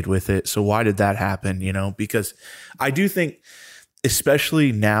stayed with it, so why did that happen? Because I do think,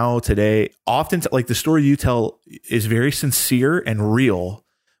 especially now today, often like the story you tell is very sincere and real,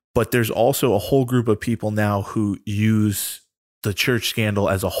 but there's also a whole group of people now who use the church scandal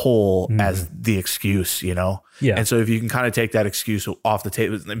as a whole as the excuse, Yeah. And so if you can kind of take that excuse off the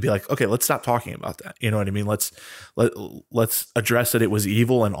table and be like, okay, let's stop talking about that. You know what I mean? Let's address that it was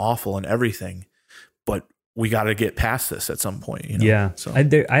evil and awful and everything, but we got to get past this at some point. Yeah. So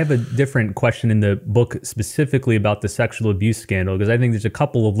I have a different question in the book specifically about the sexual abuse scandal, because I think there's a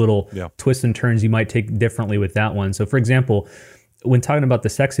couple of little twists and turns you might take differently with that one. So for example, when talking about the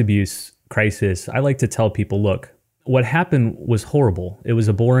sex abuse crisis, I like to tell people, look, what happened was horrible. It was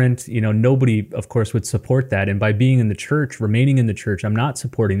abhorrent. Nobody, of course, would support that. And by being in the church, remaining in the church, I'm not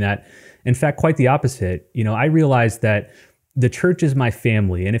supporting that. In fact, quite the opposite. I realized that the church is my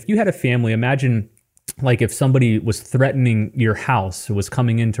family. And if you had a family, imagine like if somebody was threatening your house, was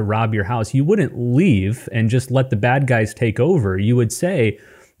coming in to rob your house, you wouldn't leave and just let the bad guys take over. You would say,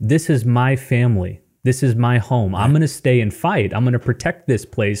 this is my family. This is my home. I'm going to stay and fight. I'm going to protect this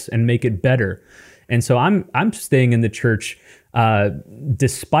place and make it better. And so I'm staying in the church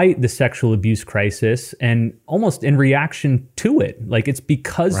despite the sexual abuse crisis and almost in reaction to it. Like it's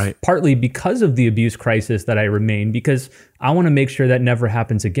partly because of the abuse crisis that I remain, because I want to make sure that never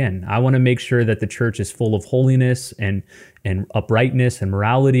happens again. I want to make sure that the church is full of holiness and uprightness and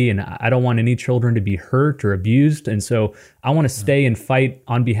morality, and I don't want any children to be hurt or abused. And so I want to stay and fight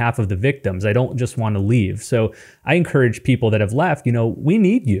on behalf of the victims. I don't just want to leave. So I encourage people that have left, we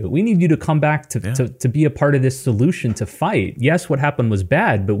need you. We need you to come back to be a part of this solution, to fight. Yes, what happened was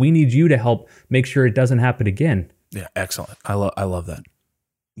bad, but we need you to help make sure it doesn't happen again. Yeah, excellent. I love that.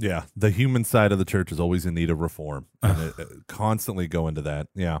 Yeah, the human side of the church is always in need of reform, and constantly go into that.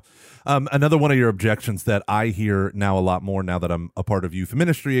 Yeah. Another one of your objections that I hear now a lot more now that I'm a part of youth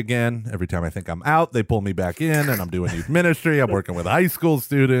ministry again. Every time I think I'm out, they pull me back in, and I'm doing youth ministry. I'm working with high school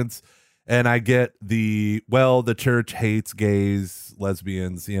students, and I get the church hates gays,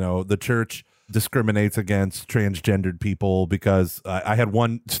 lesbians. The church discriminates against transgendered people, because I had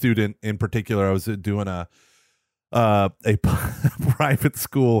one student in particular. I was doing a private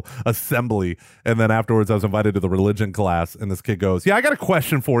school assembly, and then afterwards I was invited to the religion class, and this kid goes, I got a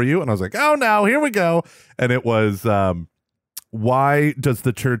question for you. And I was like, oh no, here we go. And it was, why does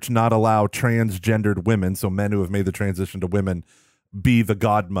the church not allow transgendered women, so men who have made the transition to women, be the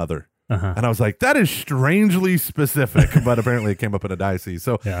godmother? And I was like, that is strangely specific, but apparently it came up in a diocese.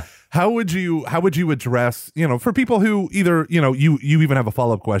 So how would you address, for people who either, you even have a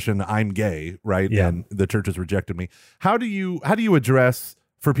follow-up question, I'm gay, right? Yeah. And the church has rejected me. How do you address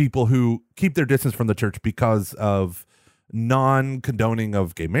for people who keep their distance from the church because of non-condoning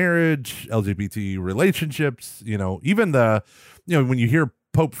of gay marriage, LGBT relationships, even when you hear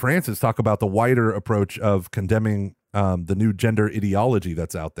Pope Francis talk about the wider approach of condemning the new gender ideology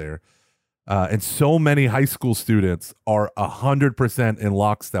that's out there. And so many high school students are 100% in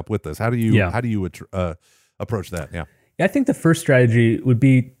lockstep with this. How do you approach that? Yeah. I think the first strategy would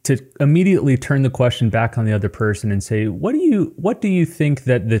be to immediately turn the question back on the other person and say, what do you think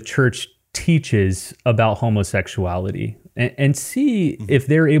that the church teaches about homosexuality? And see if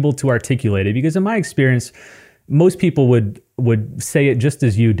they're able to articulate it. Because in my experience, most people would say it just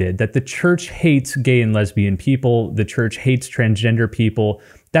as you did, that the church hates gay and lesbian people. The church hates transgender people.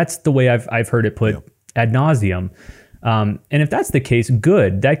 That's the way I've heard it put ad nauseum. And if that's the case,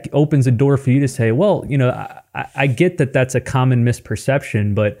 good. That opens a door for you to say, well, I get that that's a common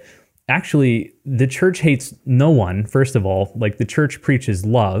misperception, but actually the church hates no one. First of all, like the church preaches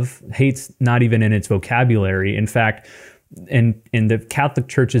love, hate's not even in its vocabulary. In fact, in the Catholic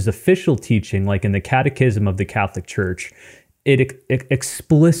Church's official teaching, like in the Catechism of the Catholic Church, it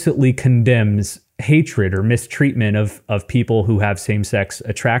explicitly condemns hatred or mistreatment of people who have same-sex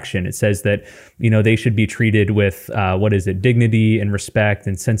attraction. It says that, they should be treated with, dignity and respect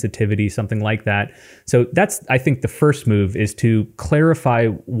and sensitivity, something like that. So that's, I think, the first move is to clarify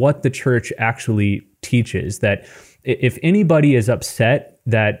what the church actually teaches, that if anybody is upset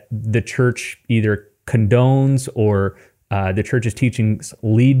that the church either condones or the church's teachings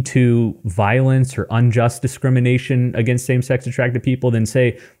lead to violence or unjust discrimination against same-sex attracted people, then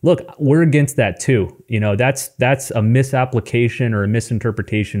say, look, we're against that too. That's a misapplication or a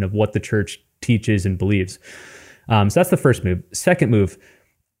misinterpretation of what the church teaches and believes. So that's the first move. Second move,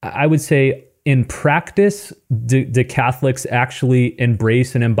 I would say, in practice, do Catholics actually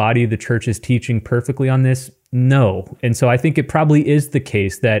embrace and embody the church's teaching perfectly on this? No. And so I think it probably is the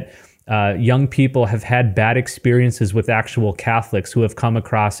case that young people have had bad experiences with actual Catholics who have come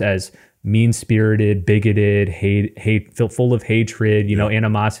across as mean-spirited, bigoted, full of hatred,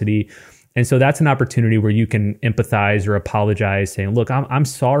 animosity. And so that's an opportunity where you can empathize or apologize, saying, look, I'm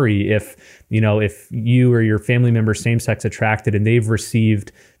sorry if you or your family member same-sex attracted and they've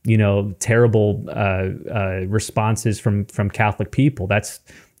received, terrible responses from Catholic people. That's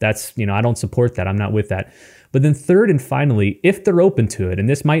I don't support that. I'm not with that. But then third and finally, if they're open to it, and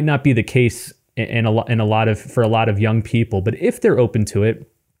this might not be the case for a lot of young people, but if they're open to it,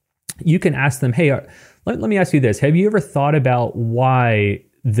 you can ask them, hey, let me ask you this. Have you ever thought about why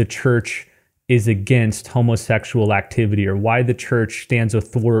the church is against homosexual activity, or why the church stands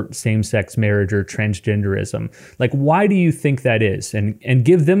athwart same-sex marriage or transgenderism? Like, why do you think that is? And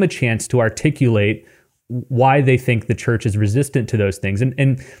give them a chance to articulate why they think the church is resistant to those things.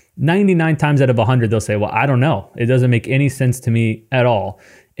 And 99 times out of 100, they'll say, well, I don't know. It doesn't make any sense to me at all.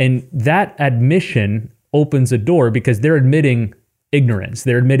 And that admission opens a door because they're admitting ignorance.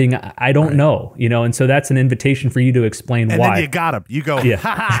 They're admitting, I don't know, and so that's an invitation for you to explain why. And then you got them. You go,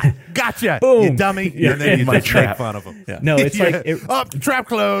 ha, gotcha, boom, you dummy. Yeah. And then you just make fun of them. Yeah. No, it's like, trap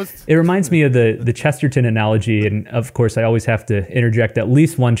closed. It reminds me of the Chesterton analogy. And of course, I always have to interject at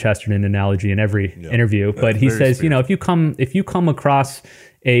least one Chesterton analogy in every interview. But he says, if you come across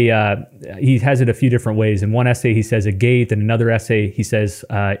he has it a few different ways. In one essay, he says a gate. In another essay, he says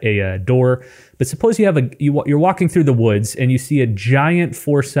a door. But suppose you're walking through the woods and you see a giant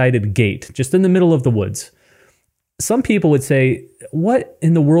four-sided gate just in the middle of the woods. Some people would say, what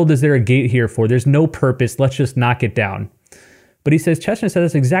in the world is there a gate here for? There's no purpose. Let's just knock it down. But he says, Chesterton said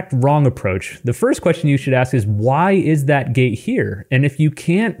that's the exact wrong approach. The first question you should ask is, why is that gate here? And if you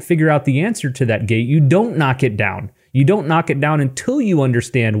can't figure out the answer to that gate, you don't knock it down. You don't knock it down until you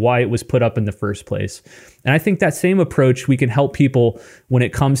understand why it was put up in the first place. And I think that same approach, we can help people when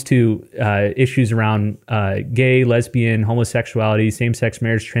it comes to issues around gay, lesbian, homosexuality, same-sex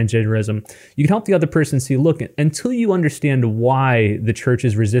marriage, transgenderism. You can help the other person see, look, until you understand why the church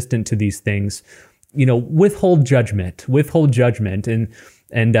is resistant to these things, withhold judgment,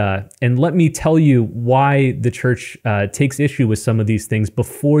 and let me tell you why the church takes issue with some of these things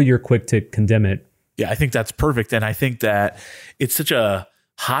before you're quick to condemn it. Yeah, I think that's perfect. And I think that it's such a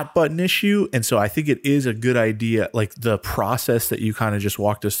hot button issue. And so I think it is a good idea, like the process that you kind of just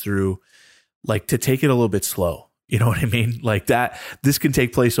walked us through, like to take it a little bit slow. You know what I mean? Like that, this can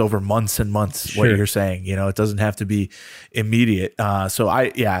take place over months and months, sure. What you're saying, it doesn't have to be immediate. So I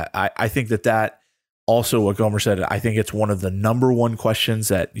think that also what Gomer said, I think it's one of the number one questions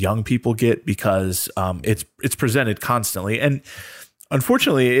that young people get because it's presented constantly. And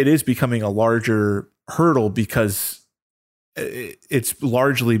unfortunately, it is becoming a larger hurdle because it's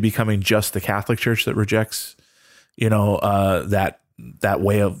largely becoming just the Catholic Church that rejects, that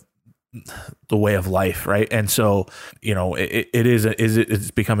way of the way of life, right? And so,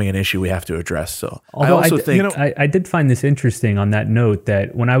 it's becoming an issue we have to address. So although I did find this interesting on that note,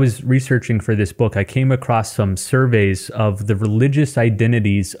 that when I was researching for this book, I came across some surveys of the religious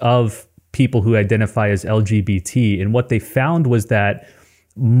identities of people who identify as LGBT. And what they found was that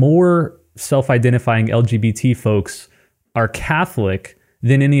more self-identifying LGBT folks are Catholic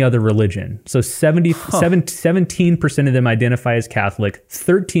than any other religion. So 17% of them identify as Catholic,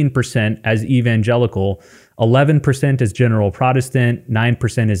 13% as evangelical, 11% as general Protestant,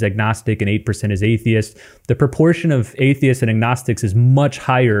 9% as agnostic, and 8% as atheist. The proportion of atheists and agnostics is much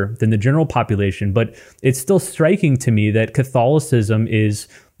higher than the general population, but it's still striking to me that Catholicism is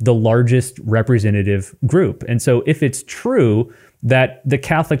the largest representative group. And so if it's true that the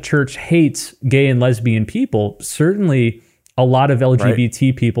Catholic Church hates gay and lesbian people, certainly a lot of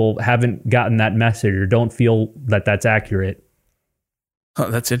LGBT people haven't gotten that message or don't feel that that's accurate. Oh,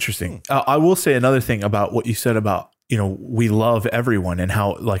 that's interesting. I will say another thing about what you said about, we love everyone, and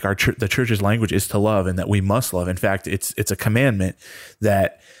how like the church's language is to love, and that we must love. In fact, it's a commandment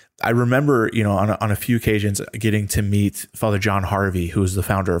that I remember, on a few occasions getting to meet Father John Harvey, who is the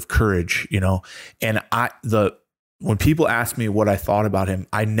founder of Courage, and when people ask me what I thought about him,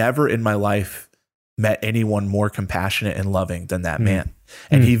 I never in my life met anyone more compassionate and loving than that man.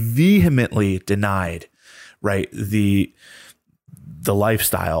 And he vehemently denied, right, the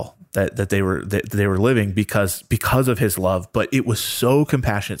lifestyle that they were living because of his love. But it was so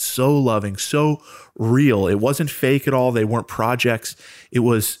compassionate, so loving, so real. It wasn't fake at all. They weren't projects. It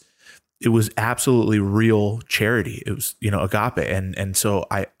was absolutely real charity. It was, agape. And so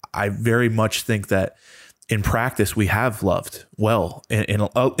I very much think that in practice, we have loved well in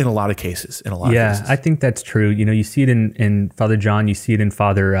a lot of cases. Yeah, I think that's true. You see it in Father John. You see it in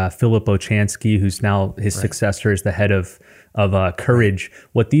Father Philip Ochansky, who's now his successor as the head of Courage.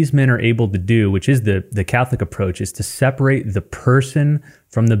 What these men are able to do, which is the Catholic approach, is to separate the person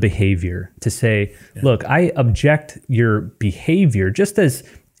from the behavior. To say, look, I object your behavior, just as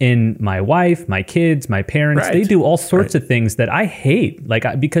in my wife, my kids, my parents, they do all sorts of things that I hate,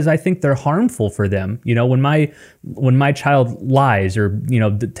 because I think they're harmful for them. When my child lies or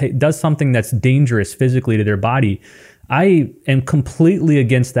does something that's dangerous physically to their body, I am completely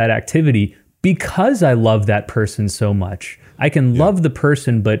against that activity because I love that person so much. I can love the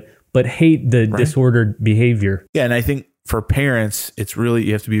person, but hate the disordered behavior. Yeah, and I think for parents,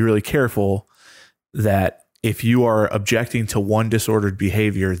 you have to be really careful that if you are objecting to one disordered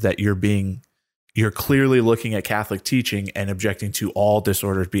behavior, that you're clearly looking at Catholic teaching and objecting to all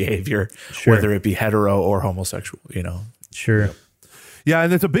disordered behavior, whether it be hetero or homosexual, Sure. Yeah,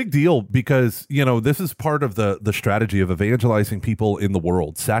 and it's a big deal because, this is part of the strategy of evangelizing people in the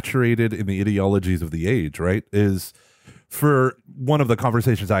world, saturated in the ideologies of the age, right? Is for one of the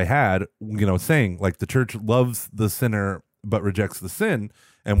conversations I had, saying like the church loves the sinner but rejects the sin,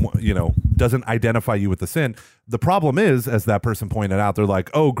 and doesn't identify you with the sin. The problem is, as that person pointed out, they're like,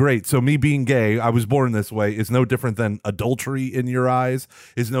 oh great, so me being gay, I was born this way, is no different than adultery in your eyes,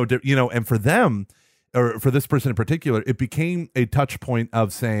 is no different, and for them, or for this person in particular, it became a touch point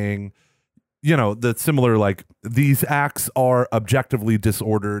of saying, that similar, like, these acts are objectively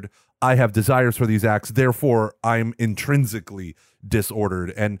disordered, I have desires for these acts, therefore I'm intrinsically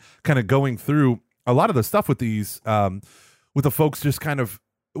disordered, and kind of going through a lot of the stuff with these with the folks, just kind of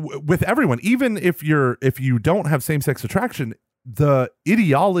with everyone, even if you don't have same-sex attraction, the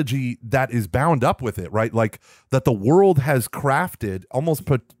ideology that is bound up with it, right? Like that the world has crafted almost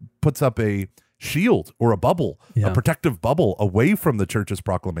puts up a shield or a bubble, a protective bubble away from the church's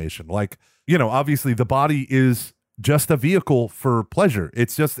proclamation. Like, obviously the body is just a vehicle for pleasure.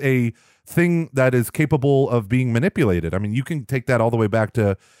 It's just a thing that is capable of being manipulated. I mean, you can take that all the way back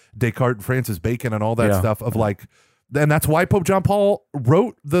to Descartes and Francis Bacon and all that stuff of like, and that's why Pope John Paul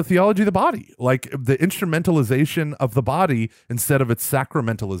wrote the Theology of the Body. Like the instrumentalization of the body instead of its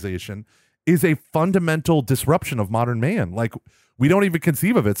sacramentalization is a fundamental disruption of modern man. Like we don't even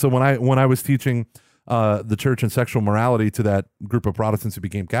conceive of it. So when I was teaching the church and sexual morality to that group of Protestants who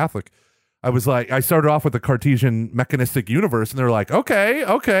became Catholic, I was like, I started off with the Cartesian mechanistic universe, and they're like,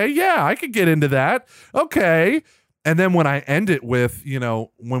 okay, yeah, I could get into that. Okay. And then when I end it with,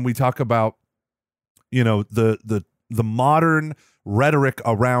 when we talk about, the modern rhetoric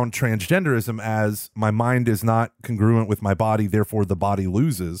around transgenderism as my mind is not congruent with my body, therefore the body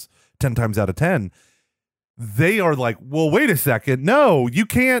loses 10 times out of 10. They are like, well, wait a second. No, you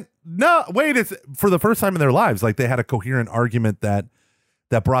can't. No, wait. It's for the first time in their lives. Like they had a coherent argument that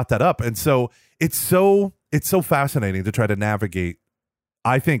brought that up. And so it's so fascinating to try to navigate.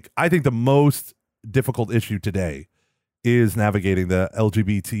 I think the most difficult issue today is navigating the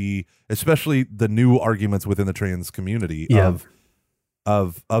LGBT, especially the new arguments within the trans community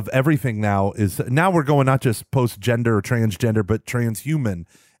of everything. Now we're going not just post-gender or transgender, but transhuman.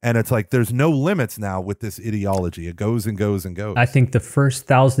 And it's like there's no limits now with this ideology. It goes and goes and goes. I think the first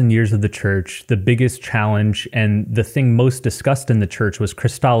 1,000 years of the church, the biggest challenge and the thing most discussed in the church was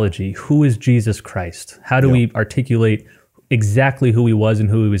Christology. Who is Jesus Christ? How do we articulate exactly who he was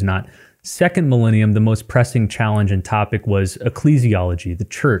and who he was not? Second millennium, the most pressing challenge and topic was ecclesiology, the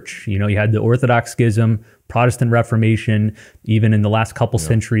church. You had the Orthodox Schism, Protestant Reformation, even in the last couple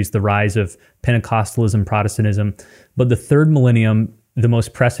centuries, the rise of Pentecostalism, Protestantism. But the third millennium, the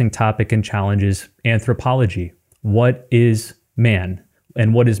most pressing topic and challenge is anthropology. What is man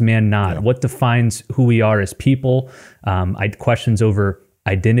and what is man not? What defines who we are as people? Questions over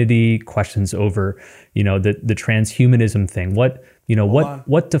identity, questions over, the transhumanism thing.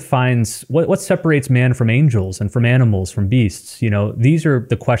 What defines, what separates man from angels and from animals, from beasts? These are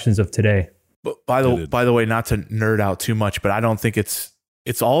the questions of today. But by the way, not to nerd out too much, but I don't think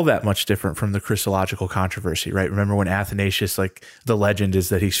it's all that much different from the Christological controversy, right? Remember when Athanasius, like the legend is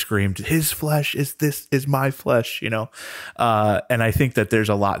that he screamed, "His flesh is my flesh," and I think that there's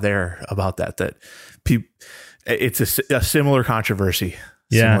a lot there about that it's a similar controversy.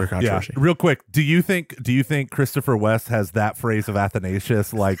 Similar controversy. Real quick, do you think Christopher West has that phrase of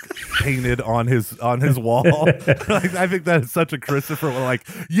Athanasius like painted on his wall? Like, I think that is such a Christopher. Like,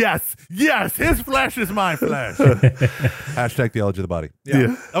 yes, his flesh is my flesh. Hashtag theology of the body.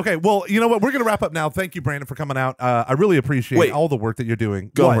 Yeah. Okay. Well, you know what? We're gonna wrap up now. Thank you, Brandon, for coming out. I really appreciate all the work that you're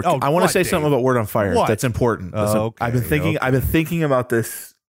doing. Gomer, I want to say something about Word on Fire. What? That's important. Okay, I've been thinking about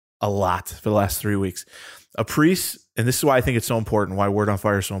this a lot for the last 3 weeks. A priest, and this is why I think it's so important, why Word on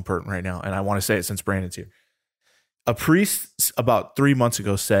Fire is so important right now, and I want to say it since Brandon's here. A priest about 3 months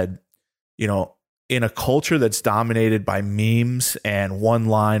ago said, in a culture that's dominated by memes and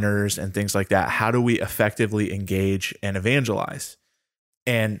one-liners and things like that, how do we effectively engage and evangelize?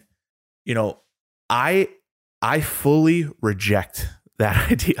 And, I fully reject that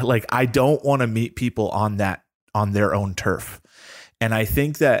idea. Like, I don't want to meet people on their own turf. And I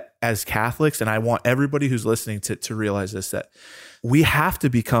think that as Catholics, and I want everybody who's listening to realize this, that we have to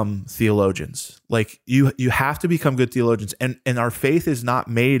become theologians. Like you have to become good theologians. And our faith is not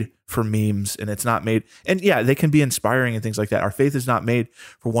made for memes, and it's not made, and yeah, they can be inspiring and things like that. Our faith is not made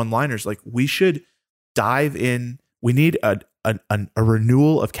for one-liners. Like, we should dive in. We need a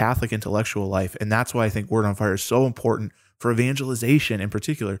renewal of Catholic intellectual life. And that's why I think Word on Fire is so important for evangelization in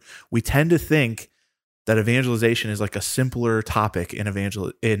particular. We tend to think that evangelization is like a simpler topic in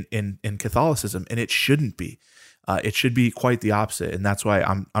Catholicism, and it shouldn't be. It should be quite the opposite, and that's why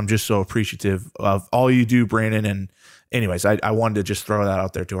I'm just so appreciative of all you do, Brandon. And anyways, I wanted to just throw that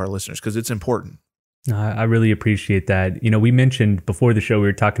out there to our listeners because it's important. I really appreciate that. We mentioned before the show, we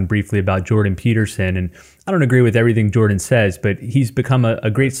were talking briefly about Jordan Peterson, and I don't agree with everything Jordan says, but he's become a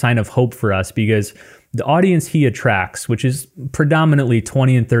great sign of hope for us because the audience he attracts, which is predominantly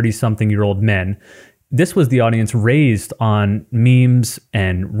 20 and 30-something-year-old men, this was the audience raised on memes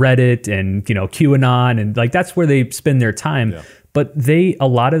and Reddit and, QAnon, and like that's where they spend their time. Yeah. But a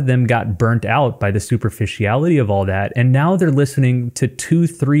lot of them got burnt out by the superficiality of all that. And now they're listening to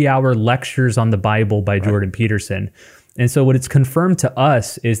 2-3 hour lectures on the Bible by Jordan Peterson. And so what it's confirmed to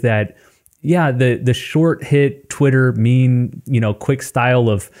us is that, the short hit Twitter meme, quick style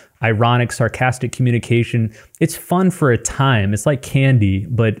of ironic, sarcastic communication, it's fun for a time. It's like candy,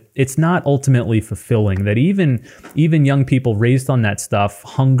 but it's not ultimately fulfilling. That even young people raised on that stuff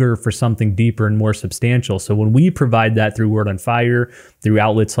hunger for something deeper and more substantial. So when we provide that through Word on Fire, through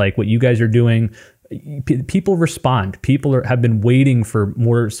outlets like what you guys are doing, people respond. People have been waiting for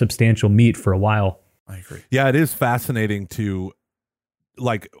more substantial meat for a while. I agree. Yeah, it is fascinating to,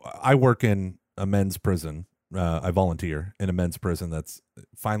 like, I work in a men's prison. I volunteer in a men's prison that's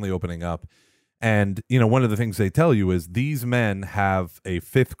finally opening up. And, one of the things they tell you is these men have a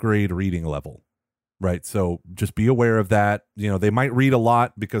 5th grade reading level, right? So just be aware of that. They might read a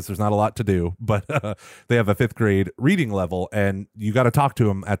lot because there's not a lot to do, but they have a 5th grade reading level, and you got to talk to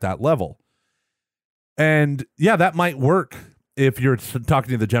them at that level. And yeah, that might work if you're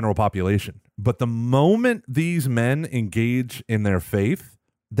talking to the general population. But the moment these men engage in their faith,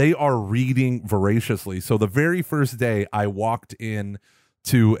 they are reading voraciously. So the very first day I walked in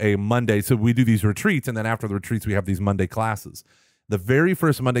to a Monday, so we do these retreats, and then after the retreats, we have these Monday classes. The very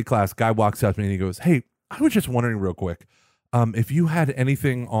first Monday class, guy walks up to me and he goes, "Hey, I was just wondering real quick, if you had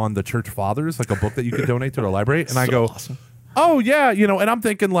anything on the church fathers, like a book that you could donate to the library." And I go, awesome. "Oh yeah," and I'm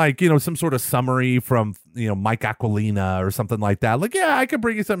thinking like, some sort of summary from, Mike Aquilina or something like that. Like, yeah, I could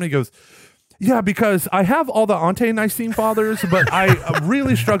bring you something. He goes, Yeah, because I have all the ante-Nicene fathers, but I'm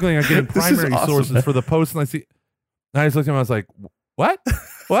really struggling on getting primary sources for the post-Nicene. And I just looked at him, I was like, what?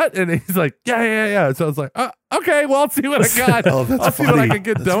 What? And he's like, yeah. So I was like, okay, well, I'll see what I got. I'll see what I can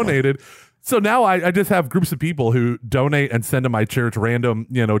get donated. So now I just have groups of people who donate and send to my church random,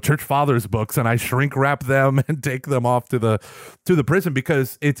 church fathers books, and I shrink wrap them and take them off to the prison,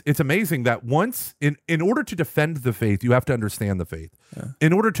 because it's amazing that once in order to defend the faith, you have to understand the faith. Yeah.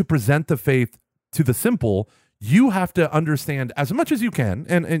 In order to present the faith to the simple, you have to understand as much as you can,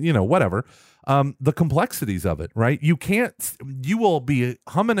 and whatever, the complexities of it, right? You will be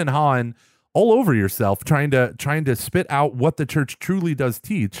humming and hawing all over yourself trying to spit out what the church truly does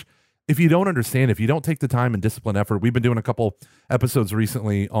teach. If you don't understand, if you don't take the time and discipline effort, we've been doing a couple episodes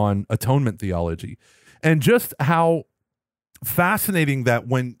recently on atonement theology, and just how fascinating that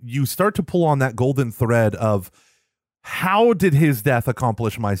when you start to pull on that golden thread of how did his death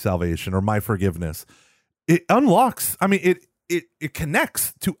accomplish my salvation or my forgiveness, it unlocks, it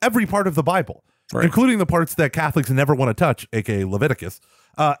connects to every part of the Bible, right, including the parts that Catholics never want to touch, aka Leviticus.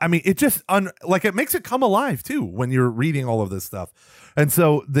 It just it makes it come alive too when you're reading all of this stuff. And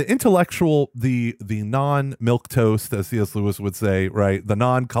so the intellectual, the non-milquetoast, as C.S. Lewis would say, right, the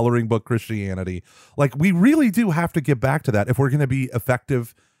non-coloring book Christianity, we really do have to get back to that if we're going to be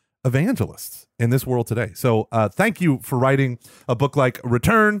effective evangelists in this world today. So thank you for writing a book like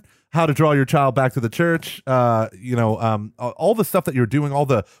Return, How to Draw Your Child Back to the Church, all the stuff that you're doing, all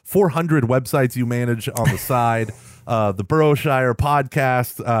the 400 websites you manage on the side, the Burrowshire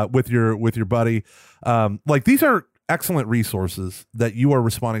podcast with your buddy. These are excellent resources that you are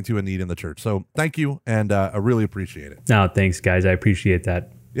responding to a need in the church. So thank you, and I really appreciate it. No, thanks, guys. I appreciate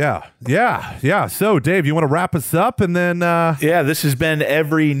that. Yeah. So, Dave, you want to wrap us up, and then this has been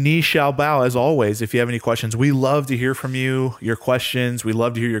Every Knee Shall Bow. As always, if you have any questions, we love to hear from you, your questions. We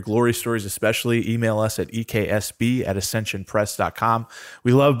love to hear your glory stories, especially. Email us at eksb@ascensionpress.com.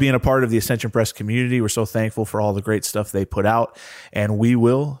 We love being a part of the Ascension Press community. We're so thankful for all the great stuff they put out, and we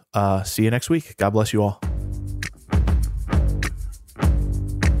will see you next week. God bless you all.